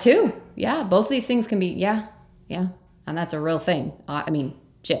 That too. Yeah, both of these things can be, yeah. And that's a real thing.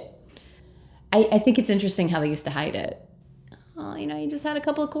 Shit. I think it's interesting how they used to hide it. Oh, you just had a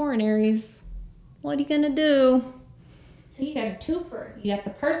couple of coronaries. What are you going to do? So you got a twofer. You got the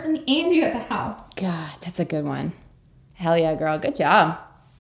person and you got the house. God, that's a good one. Hell yeah, girl. Good job.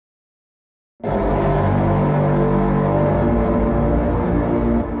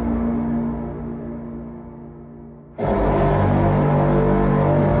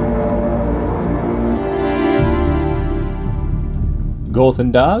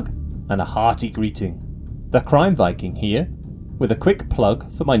 Gorthendag, and a hearty greeting. The Crime Viking here, with a quick plug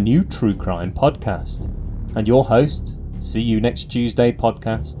for my new true crime podcast. And your host, See You Next Tuesday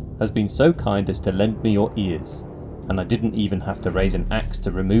podcast, has been so kind as to lend me your ears, and I didn't even have to raise an axe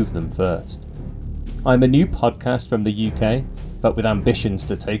to remove them first. I'm a new podcast from the UK, but with ambitions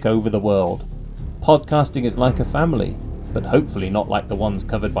to take over the world. Podcasting is like a family, but hopefully not like the ones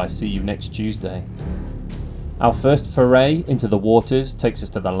covered by See You Next Tuesday. Our first foray into the waters takes us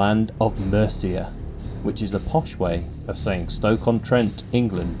to the land of Mercia, which is the posh way of saying Stoke-on-Trent,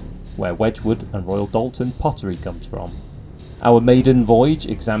 England, where Wedgwood and Royal Dalton pottery comes from. Our maiden voyage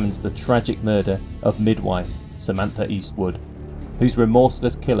examines the tragic murder of midwife Samantha Eastwood, whose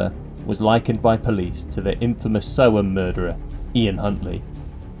remorseless killer was likened by police to the infamous Soham murderer Ian Huntley.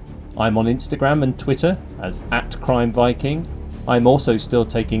 I'm on Instagram and Twitter as @CrimeViking. I'm also still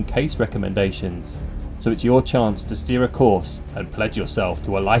taking case recommendations, so it's your chance to steer a course and pledge yourself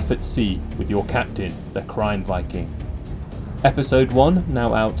to a life at sea with your captain, the Crime Viking. Episode 1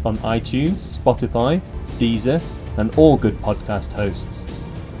 now out on iTunes, Spotify, Deezer, and all good podcast hosts.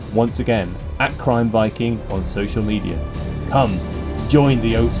 Once again, @CrimeViking on social media. Come, join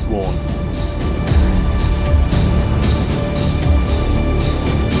the Oathsworn.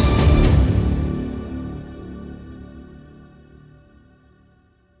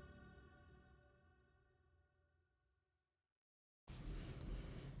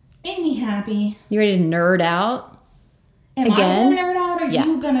 Make me happy. You ready to nerd out? Am Again? I gonna nerd out or Yeah.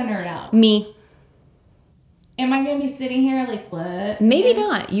 you gonna nerd out? Me. Am I gonna be sitting here like, what? Maybe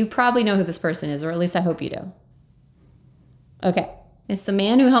not. You probably know who this person is, or at least I hope you do. Okay. It's the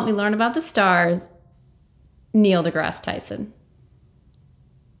man who helped me learn about the stars, Neil deGrasse Tyson.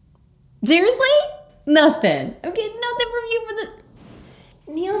 Seriously? Nothing. I'm getting nothing from you for this.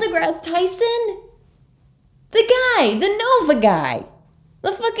 Neil deGrasse Tyson? The guy, the Nova guy.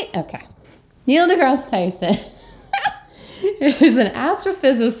 The fucking... Okay. Neil deGrasse Tyson is an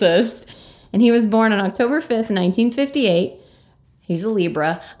astrophysicist, and he was born on October 5th, 1958. He's a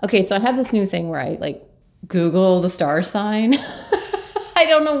Libra. Okay, so I have this new thing where I, like, Google the star sign. I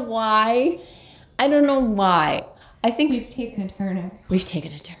don't know why. I think We've taken a turn. we've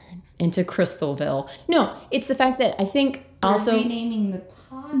taken a turn into Crystalville. No, it's the fact that I think also... We're renaming the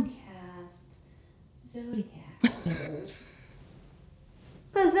podcast Zodiac Killers.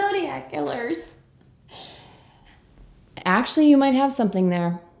 The Zodiac Killers. Actually, you might have something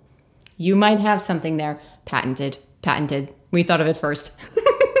there. Patented. We thought of it first.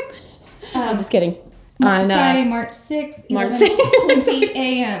 I'm just kidding. Saturday, March 6th, March 11:20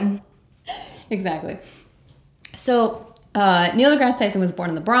 a.m. Exactly. So, Neil deGrasse Tyson was born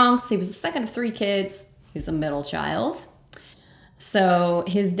in the Bronx. He was the second of 3 kids. He was a middle child. So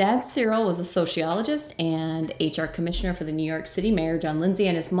his dad, Cyril, was a sociologist and HR commissioner for the New York City Mayor, John Lindsay,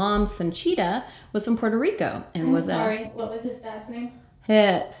 and his mom, Sanchita, was from Puerto Rico. And I'm sorry, what was his dad's name?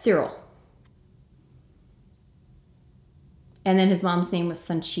 Cyril. And then his mom's name was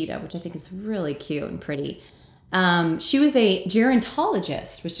Sanchita, which I think is really cute and pretty. She was a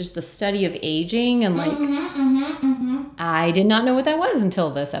gerontologist, which is the study of aging and like... I did not know what that was until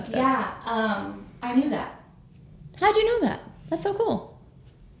this episode. Yeah, I knew that. How'd you know that? That's so cool.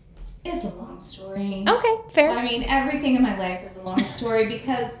 It's a long story. Okay, fair. I mean, everything in my life is a long story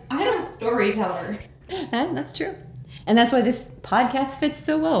because I'm a storyteller. And that's true. And that's why this podcast fits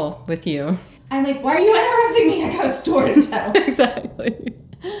so well with you. I'm like, why are you interrupting me? I got a story to tell. Exactly.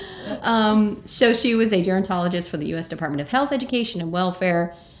 So she was a gerontologist for the U.S. Department of Health, Education, and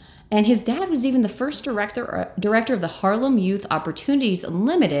Welfare. And his dad was even the first director of the Harlem Youth Opportunities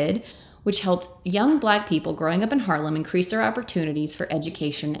Unlimited, which helped young Black people growing up in Harlem increase their opportunities for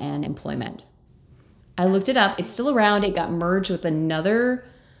education and employment. I looked it up. It's still around. It got merged with another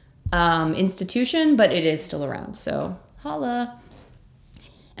institution, but it is still around. So holla.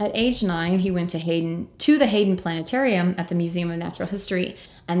 At age 9, he went to the Hayden Planetarium at the Museum of Natural History,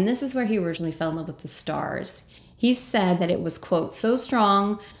 and this is where he originally fell in love with the stars. He said that it was, quote, so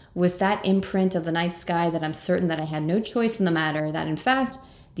strong was that imprint of the night sky that I'm certain that I had no choice in the matter, that in fact,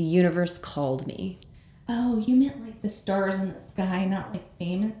 the universe called me. Oh, you meant like the stars in the sky, not like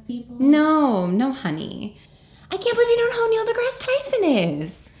famous people? No, honey. I can't believe you don't know who Neil deGrasse Tyson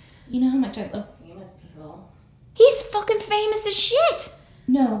is. You know how much I love famous people. He's fucking famous as shit.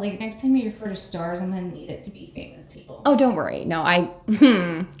 No, like next time you refer to stars, I'm gonna need it to be famous people. Oh, don't worry. No, I'm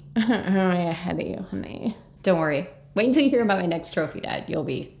ahead of you, honey. Don't worry. Wait until you hear about my next trophy dad. You'll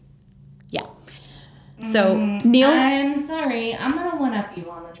be, yeah. So, Neil. I'm sorry. I'm gonna one-up you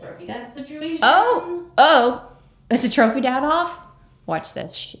on the trophy dad situation. Oh. It's a trophy dad off? Watch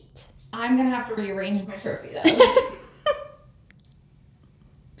this shit. I'm gonna have to rearrange my trophy dads.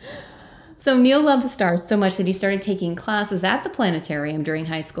 So Neil loved the stars so much that he started taking classes at the planetarium during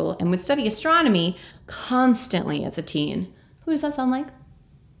high school and would study astronomy constantly as a teen. Who does that sound like?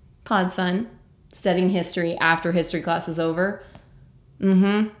 Pod's son, studying history after history class is over.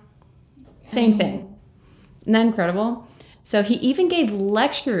 Same thing. Isn't that incredible? So he even gave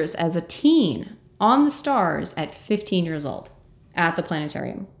lectures as a teen on the stars at 15 years old at the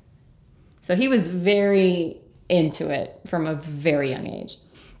planetarium. So he was very into it from a very young age.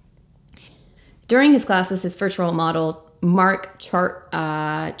 During his classes, his first role model, Mark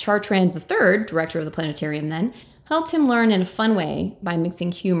Chartrand III, director of the planetarium then, helped him learn in a fun way by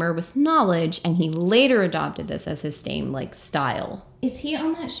mixing humor with knowledge, and he later adopted this as his same style. Is he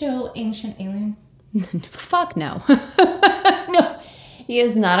on that show, Ancient Aliens? Fuck no. No, he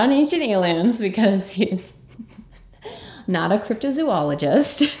is not on Ancient Aliens because he's not a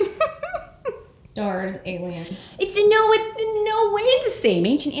cryptozoologist. Stars, aliens. It's in no way the same.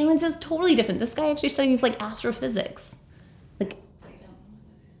 Ancient Aliens is totally different. This guy actually studies astrophysics.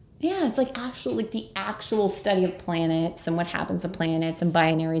 Yeah, it's the actual study of planets and what happens to planets and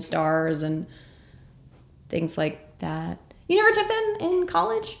binary stars and things like that. You never took that in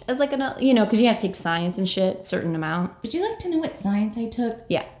college as because you have to take science and shit, certain amount. Would you like to know what science I took?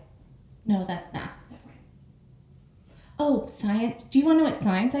 Yeah. No, that's not. Oh, science. Do you want to know what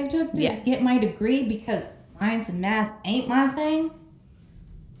science I took to get my degree? Because science and math ain't my thing.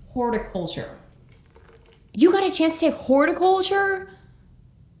 Horticulture. You got a chance to take horticulture?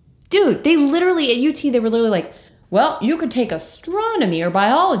 Dude, they literally, at UT, they were literally like, well, you could take astronomy or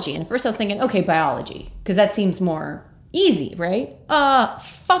biology. And at first I was thinking, okay, biology, because that seems more easy, right?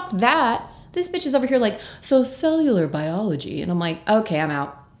 Fuck that. This bitch is over here so cellular biology. And I'm like, okay, I'm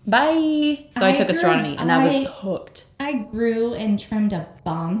out. Bye. So I took astronomy, and I was hooked. I grew and trimmed a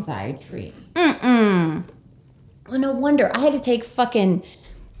bonsai tree. Well, no wonder. I had to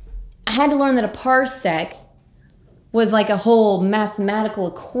learn that a parsec was a whole mathematical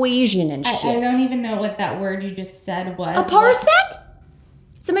equation and shit. I don't even know what that word you just said was. A parsec?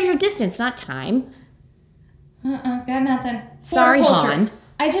 It's a measure of distance, not time. Got nothing. Sorry, Han.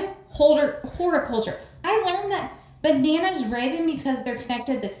 I took horticulture. I learned that bananas ripen because they're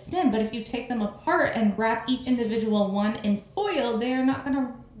connected to the stem, but if you take them apart and wrap each individual one in foil, they're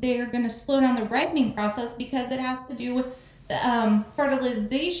gonna slow down the ripening process because it has to do with the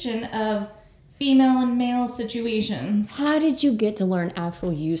fertilization of female and male situations. How did you get to learn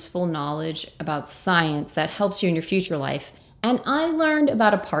actual useful knowledge about science that helps you in your future life? And I learned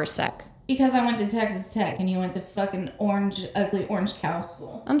about a parsec. Because I went to Texas Tech and you went to fucking ugly orange cow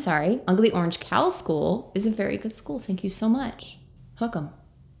school. I'm sorry. Ugly Orange Cow School is a very good school. Thank you so much. Hook 'em.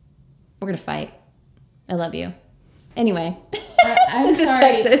 We're going to fight. I love you. Anyway. I'm this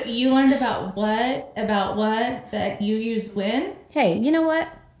sorry. is Texas. You learned about what? About what? That you use when? Hey, you know what?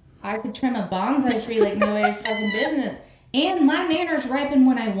 I could trim a bonsai tree like nobody's fucking business. And my nanners ripen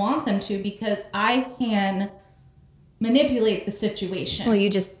when I want them to because I can manipulate the situation. Well, you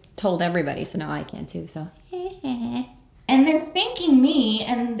just told everybody, so now I can too, so. And they're thanking me,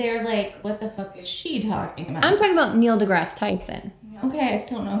 and they're like, what the fuck is she talking about? I'm talking about Neil deGrasse Tyson. Okay, I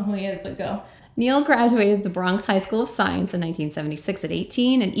still don't know who he is, but go. Neil graduated the Bronx High School of Science in 1976 at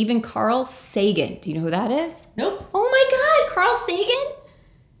 18, and even Carl Sagan. Do you know who that is? Nope. Oh my God, Carl Sagan?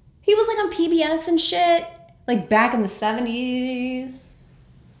 He was on PBS and shit, back in the 70s.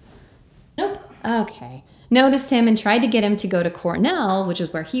 Nope. Okay. Noticed him and tried to get him to go to Cornell, which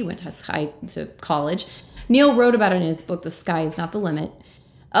is where he went to college. Neil wrote about it in his book, The Sky is Not the Limit,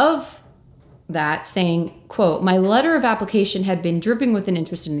 of that, saying, quote, my letter of application had been dripping with an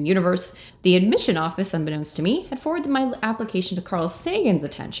interest in the universe. The admission office, unbeknownst to me, had forwarded my application to Carl Sagan's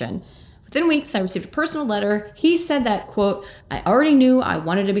attention. Within weeks, I received a personal letter. He said that, quote, I already knew I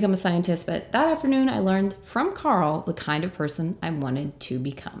wanted to become a scientist, but that afternoon I learned from Carl the kind of person I wanted to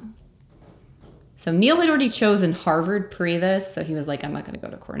become. So Neil had already chosen Harvard pre this, so he was like, I'm not going to go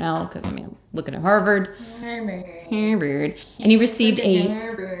to Cornell because, I'm looking at Harvard. Harvard. And he received a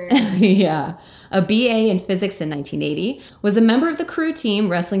BA in physics in 1980, was a member of the crew team,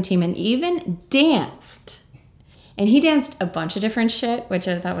 wrestling team, and even danced. And he danced a bunch of different shit, which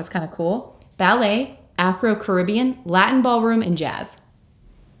I thought was kind of cool. Ballet, Afro-Caribbean, Latin ballroom, and jazz.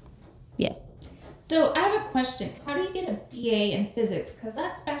 Yes. So I have a question. How do you get a BA in physics? Because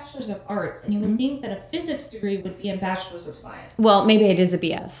that's Bachelor's of Arts, and you would think that a physics degree would be a Bachelor's of Science. Well, maybe it is a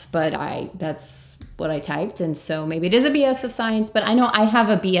BS, but that's what I typed, and so maybe it is a BS of Science, but I know I have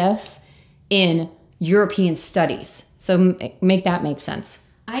a BS in European Studies, so make that make sense.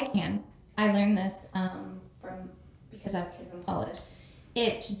 I can. I learned this because I have kids in college.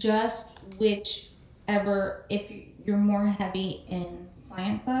 It's just whichever, if you're more heavy in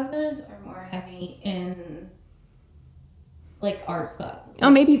science classes or more heavy in like arts classes? Oh,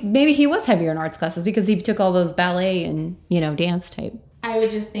 maybe he was heavier in arts classes because he took all those ballet and, dance type. I would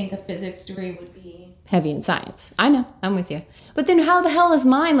just think a physics degree would be heavy in science. I know, I'm with you. But then how the hell is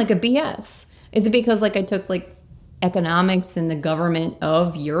mine like a BS? Is it because like I took like economics and the government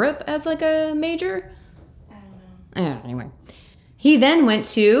of Europe as like a major? I don't know. Anyway. He then went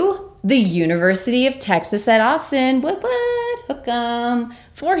to the University of Texas at Austin, what, hook 'em,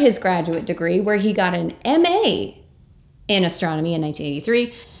 for his graduate degree, where he got an MA in astronomy in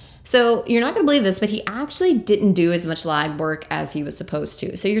 1983. So you're not going to believe this, but he actually didn't do as much lab work as he was supposed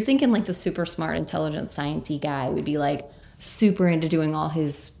to. So you're thinking like the super smart, intelligent, sciencey guy would be like super into doing all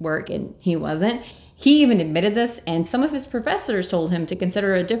his work, and he wasn't. He even admitted this, and some of his professors told him to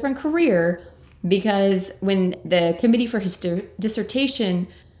consider a different career because when the committee for his dissertation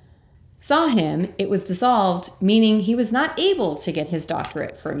saw him, it was dissolved, meaning he was not able to get his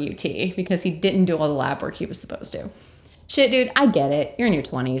doctorate from UT because he didn't do all the lab work he was supposed to. Shit, dude, I get it. You're in your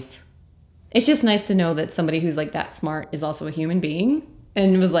 20s. It's just nice to know that somebody who's like that smart is also a human being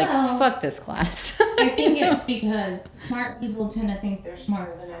and was like, fuck this class. I think it's because smart people tend to think they're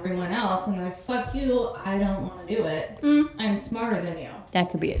smarter than everyone else, and they're like, fuck you, I don't want to do it. I'm smarter than you. That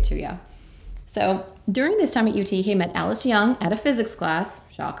could be it too, yeah. So during this time at UT, he met Alice Young at a physics class.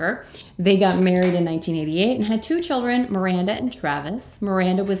 Shocker. They got married in 1988 and had 2 children, Miranda and Travis.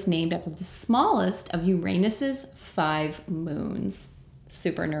 Miranda was named after the smallest of Uranus's 5 moons.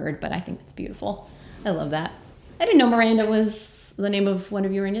 Super nerd, but I think that's beautiful. I love that. I didn't know Miranda was the name of one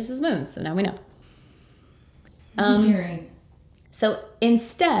of Uranus's moons, so now we know. Uranus. So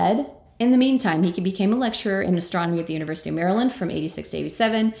instead, in the meantime, he became a lecturer in astronomy at the University of Maryland from 86 to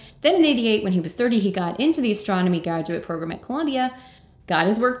 87. Then in 88, when he was 30, he got into the astronomy graduate program at Columbia, got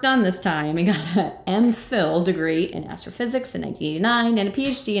his work done this time, and got an MPhil degree in astrophysics in 1989 and a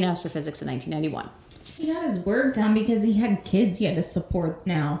PhD in astrophysics in 1991. He got his work done because he had kids he had to support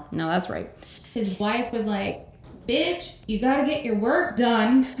now. No, that's right. His wife was like, bitch, you gotta get your work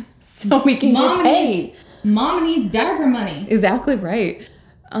done. So we can get paid. Mama needs diaper money. Exactly right.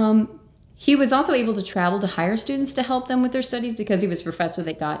 He was also able to travel to hire students to help them with their studies because he was a professor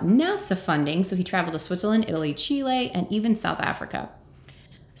that got NASA funding. So he traveled to Switzerland, Italy, Chile, and even South Africa.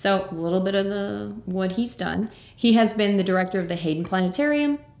 So a little bit of what he's done. He has been the director of the Hayden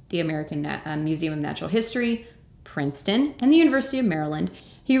Planetarium, the American Museum of Natural History, Princeton, and the University of Maryland.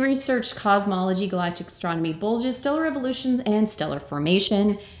 He researched cosmology, galactic astronomy, bulges, stellar evolution, and stellar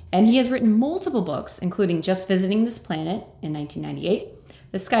formation. And he has written multiple books, including Just Visiting This Planet in 1998,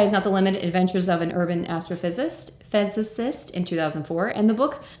 The Sky is Not the Limit, Adventures of an Urban Astrophysicist in 2004, and the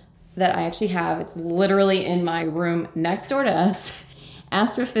book that I actually have, it's literally in my room next door to us,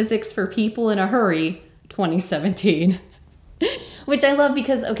 Astrophysics for People in a Hurry, 2017. Which I love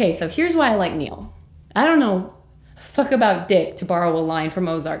because, okay, so here's why I like Neil. I don't know fuck about dick, to borrow a line from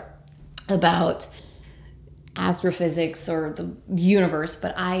Mozart, about astrophysics or the universe,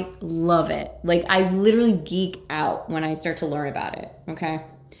 but I love it. Like, I literally geek out when I start to learn about it, okay?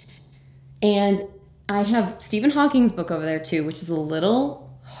 And I have Stephen Hawking's book over there too, which is a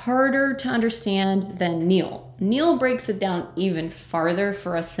little harder to understand than Neil. Neil breaks it down even farther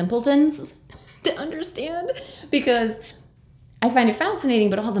for us simpletons to understand, because I find it fascinating,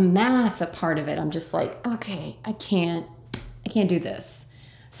 but all the math, a part of it, I'm just like, okay, I can't do this.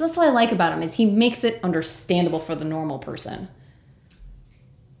 So that's what I like about him, is he makes it understandable for the normal person.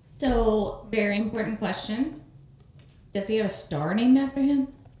 So, very important question. Does he have a star named after him?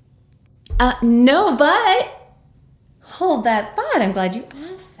 No, but hold that thought. I'm glad you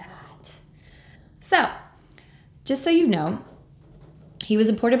asked that. So, just so you know, he was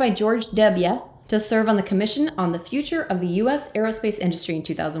appointed by George W. to serve on the Commission on the Future of the U.S. Aerospace Industry in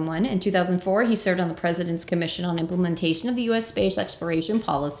 2001. In 2004, he served on the President's Commission on Implementation of the U.S. Space Exploration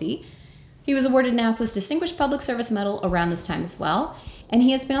Policy. He was awarded NASA's Distinguished Public Service Medal around this time as well. And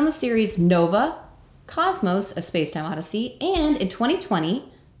he has been on the series Nova, Cosmos, A Spacetime Odyssey, and in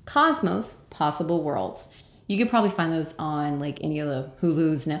 2020, Cosmos, Possible Worlds. You could probably find those on like any of the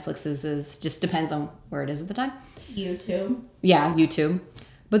Hulu's, Netflix's, just depends on where it is at the time. YouTube. Yeah, YouTube.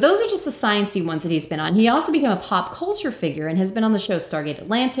 But those are just the sciencey ones that he's been on. He also became a pop culture figure and has been on the show Stargate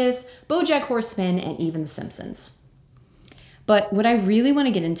Atlantis, BoJack Horseman, and even The Simpsons. But what I really want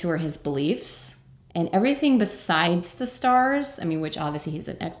to get into are his beliefs and everything besides the stars, which obviously he's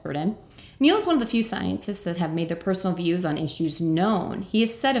an expert in. Neil is one of the few scientists that have made their personal views on issues known. He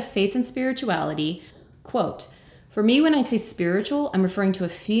has said of faith and spirituality, quote, "For me, when I say spiritual, I'm referring to a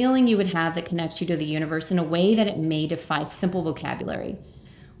feeling you would have that connects you to the universe in a way that it may defy simple vocabulary.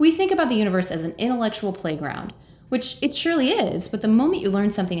 We think about the universe as an intellectual playground. which it surely is. But the moment you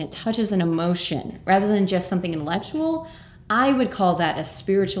learn something that touches an emotion rather than just something intellectual, I would call that a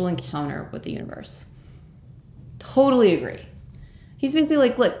spiritual encounter with the universe. Totally agree. He's basically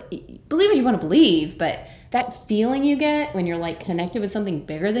like, look, believe what you want to believe, but that feeling you get when you're like connected with something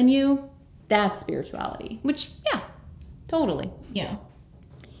bigger than you, that's spirituality, which, yeah, totally. Yeah.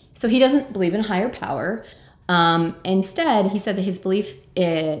 So he doesn't believe in higher power. Instead, he said that his belief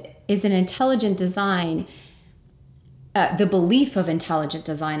is an intelligent design. The belief of intelligent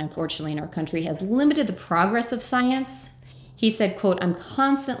design, unfortunately, in our country has limited the progress of science. He said, quote, I'm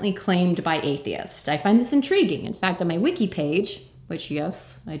constantly claimed by atheists. I find this intriguing. In fact, on my wiki page, which,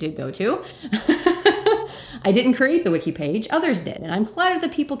 yes, I did go to, I didn't create the wiki page, others did, and I'm flattered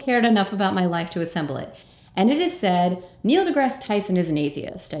that people cared enough about my life to assemble it. And it is said, Neil deGrasse Tyson is an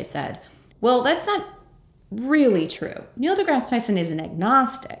atheist, I said. Well, that's not really true. Neil deGrasse Tyson is an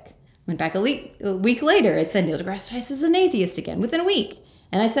agnostic. Went back a week later, it said Neil deGrasse Tyson is an atheist again, within a week.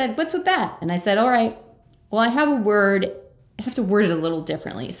 And I said, what's with that? And I said, all right, well, I have to word it a little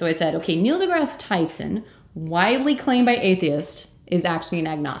differently. So I said, okay, Neil deGrasse Tyson, widely claimed by atheists, is actually an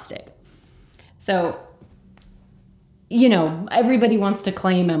agnostic. So, you know, everybody wants to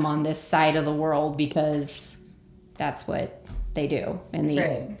claim him on this side of the world because that's what they do in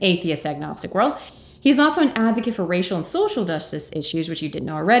the atheist agnostic world. He's also an advocate for racial and social justice issues, which you didn't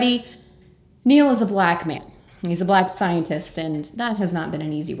know already. Neil is a black man. He's a black scientist, and that has not been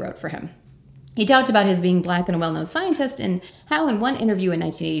an easy road for him. He talked about his being black and a well-known scientist and how in one interview in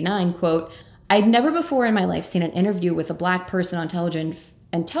 1989, quote, I'd never before in my life seen an interview with a black person on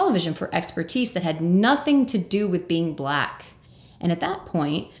television for expertise that had nothing to do with being black. And at that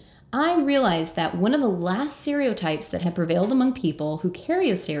point, I realized that one of the last stereotypes that had prevailed among people who carry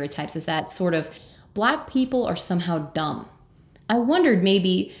those stereotypes is that sort of black people are somehow dumb. I wondered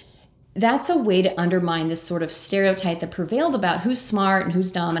maybe that's a way to undermine this sort of stereotype that prevailed about who's smart and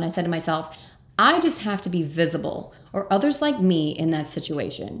who's dumb. And I said to myself, I just have to be visible or others like me in that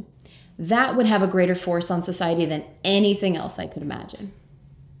situation. That would have a greater force on society than anything else I could imagine.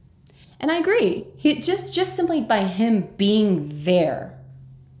 And I agree. He just simply by him being there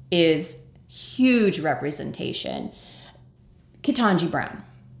is huge representation. Ketanji Brown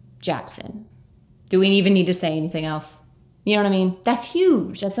Jackson. Do we even need to say anything else? You know what I mean? That's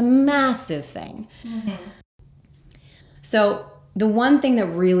huge. That's a massive thing. Mm-hmm. So the one thing that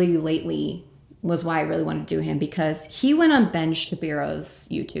really lately was why I really wanted to do him, because he went on Ben Shapiro's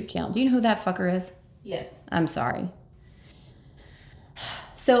YouTube channel. Do you know who that fucker is? Yes. I'm sorry.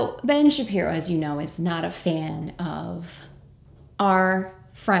 So Ben Shapiro, as you know, is not a fan of our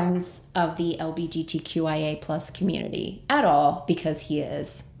friends of the LGBTQIA plus community at all, because he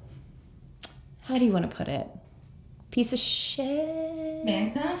is, how do you want to put it? Piece of shit?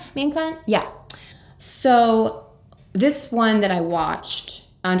 Mankind? Yeah. So this one that I watched,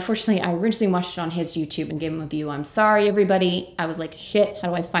 unfortunately, I originally watched it on his YouTube and gave him a view. I'm sorry, everybody. I was like, shit, how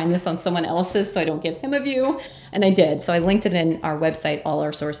do I find this on someone else's so I don't give him a view? And I did. So I linked it in our website. All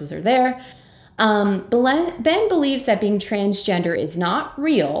our sources are there. Ben believes that being transgender is not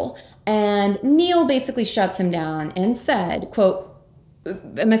real. And Neil basically shuts him down and said, quote,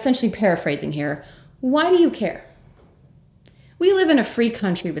 I'm essentially paraphrasing here, why do you care? We live in a free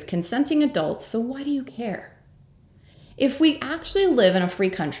country with consenting adults, so why do you care? If we actually live in a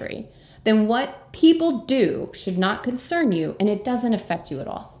free country, then what people do should not concern you, and it doesn't affect you at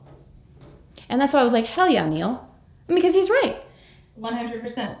all. And that's why I was like, hell yeah, Neil. Because he's right.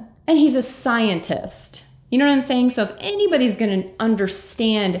 100%. And he's a scientist. You know what I'm saying? So if anybody's going to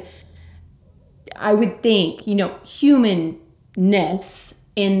understand, I would think, humanness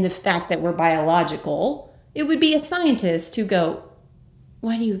in the fact that we're biological, it would be a scientist who go,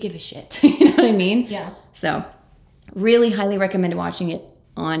 why do you give a shit? You know what I mean? Yeah. So really highly recommend watching it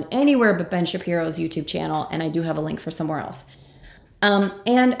on anywhere but Ben Shapiro's YouTube channel. And I do have a link for somewhere else.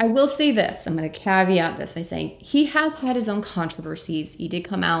 And I will say this, I'm going to caveat this by saying he has had his own controversies. He did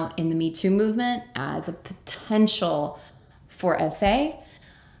come out in the Me Too movement as a potential for SA.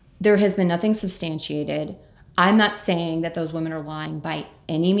 There has been nothing substantiated. I'm not saying that those women are lying by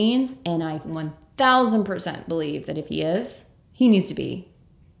any means. And I 1000% believe that if he is, he needs to be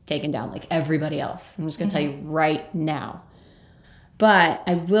taken down like everybody else. I'm just going to tell you right now. But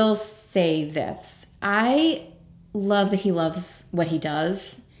I will say this. I love that he loves what he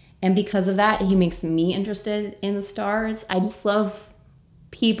does. And because of that, he makes me interested in the stars. I just love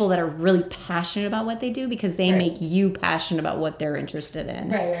people that are really passionate about what they do because they make you passionate about what they're interested in.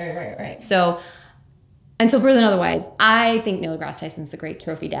 Right. So until proven otherwise, I think Neil deGrasse Tyson's a great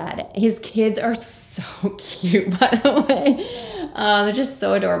trophy dad. His kids are so cute, by the way. They're just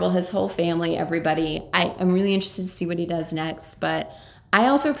so adorable. His whole family, everybody. I'm really interested to see what he does next. But I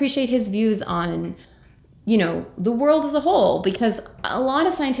also appreciate his views on, the world as a whole, because a lot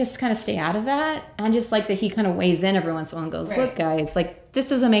of scientists kind of stay out of that. And just like that he kind of weighs in every once in a while and goes, look, guys, like this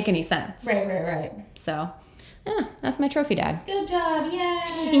doesn't make any sense. Right. So, yeah, that's my trophy dad. Good job.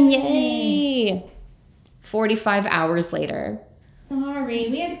 Yay. Yay. 45 hours later. Sorry,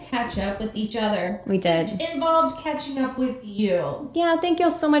 we had to catch up with each other. We did. It involved catching up with you. Yeah, thank you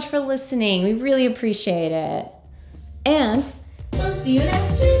all so much for listening. We really appreciate it. And we'll see you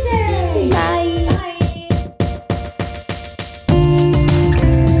next Tuesday. Bye. Bye.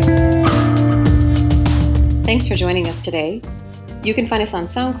 Thanks for joining us today. You can find us on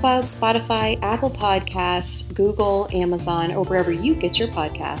SoundCloud, Spotify, Apple Podcasts, Google, Amazon, or wherever you get your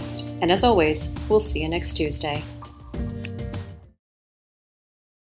podcast. And as always, we'll see you next Tuesday.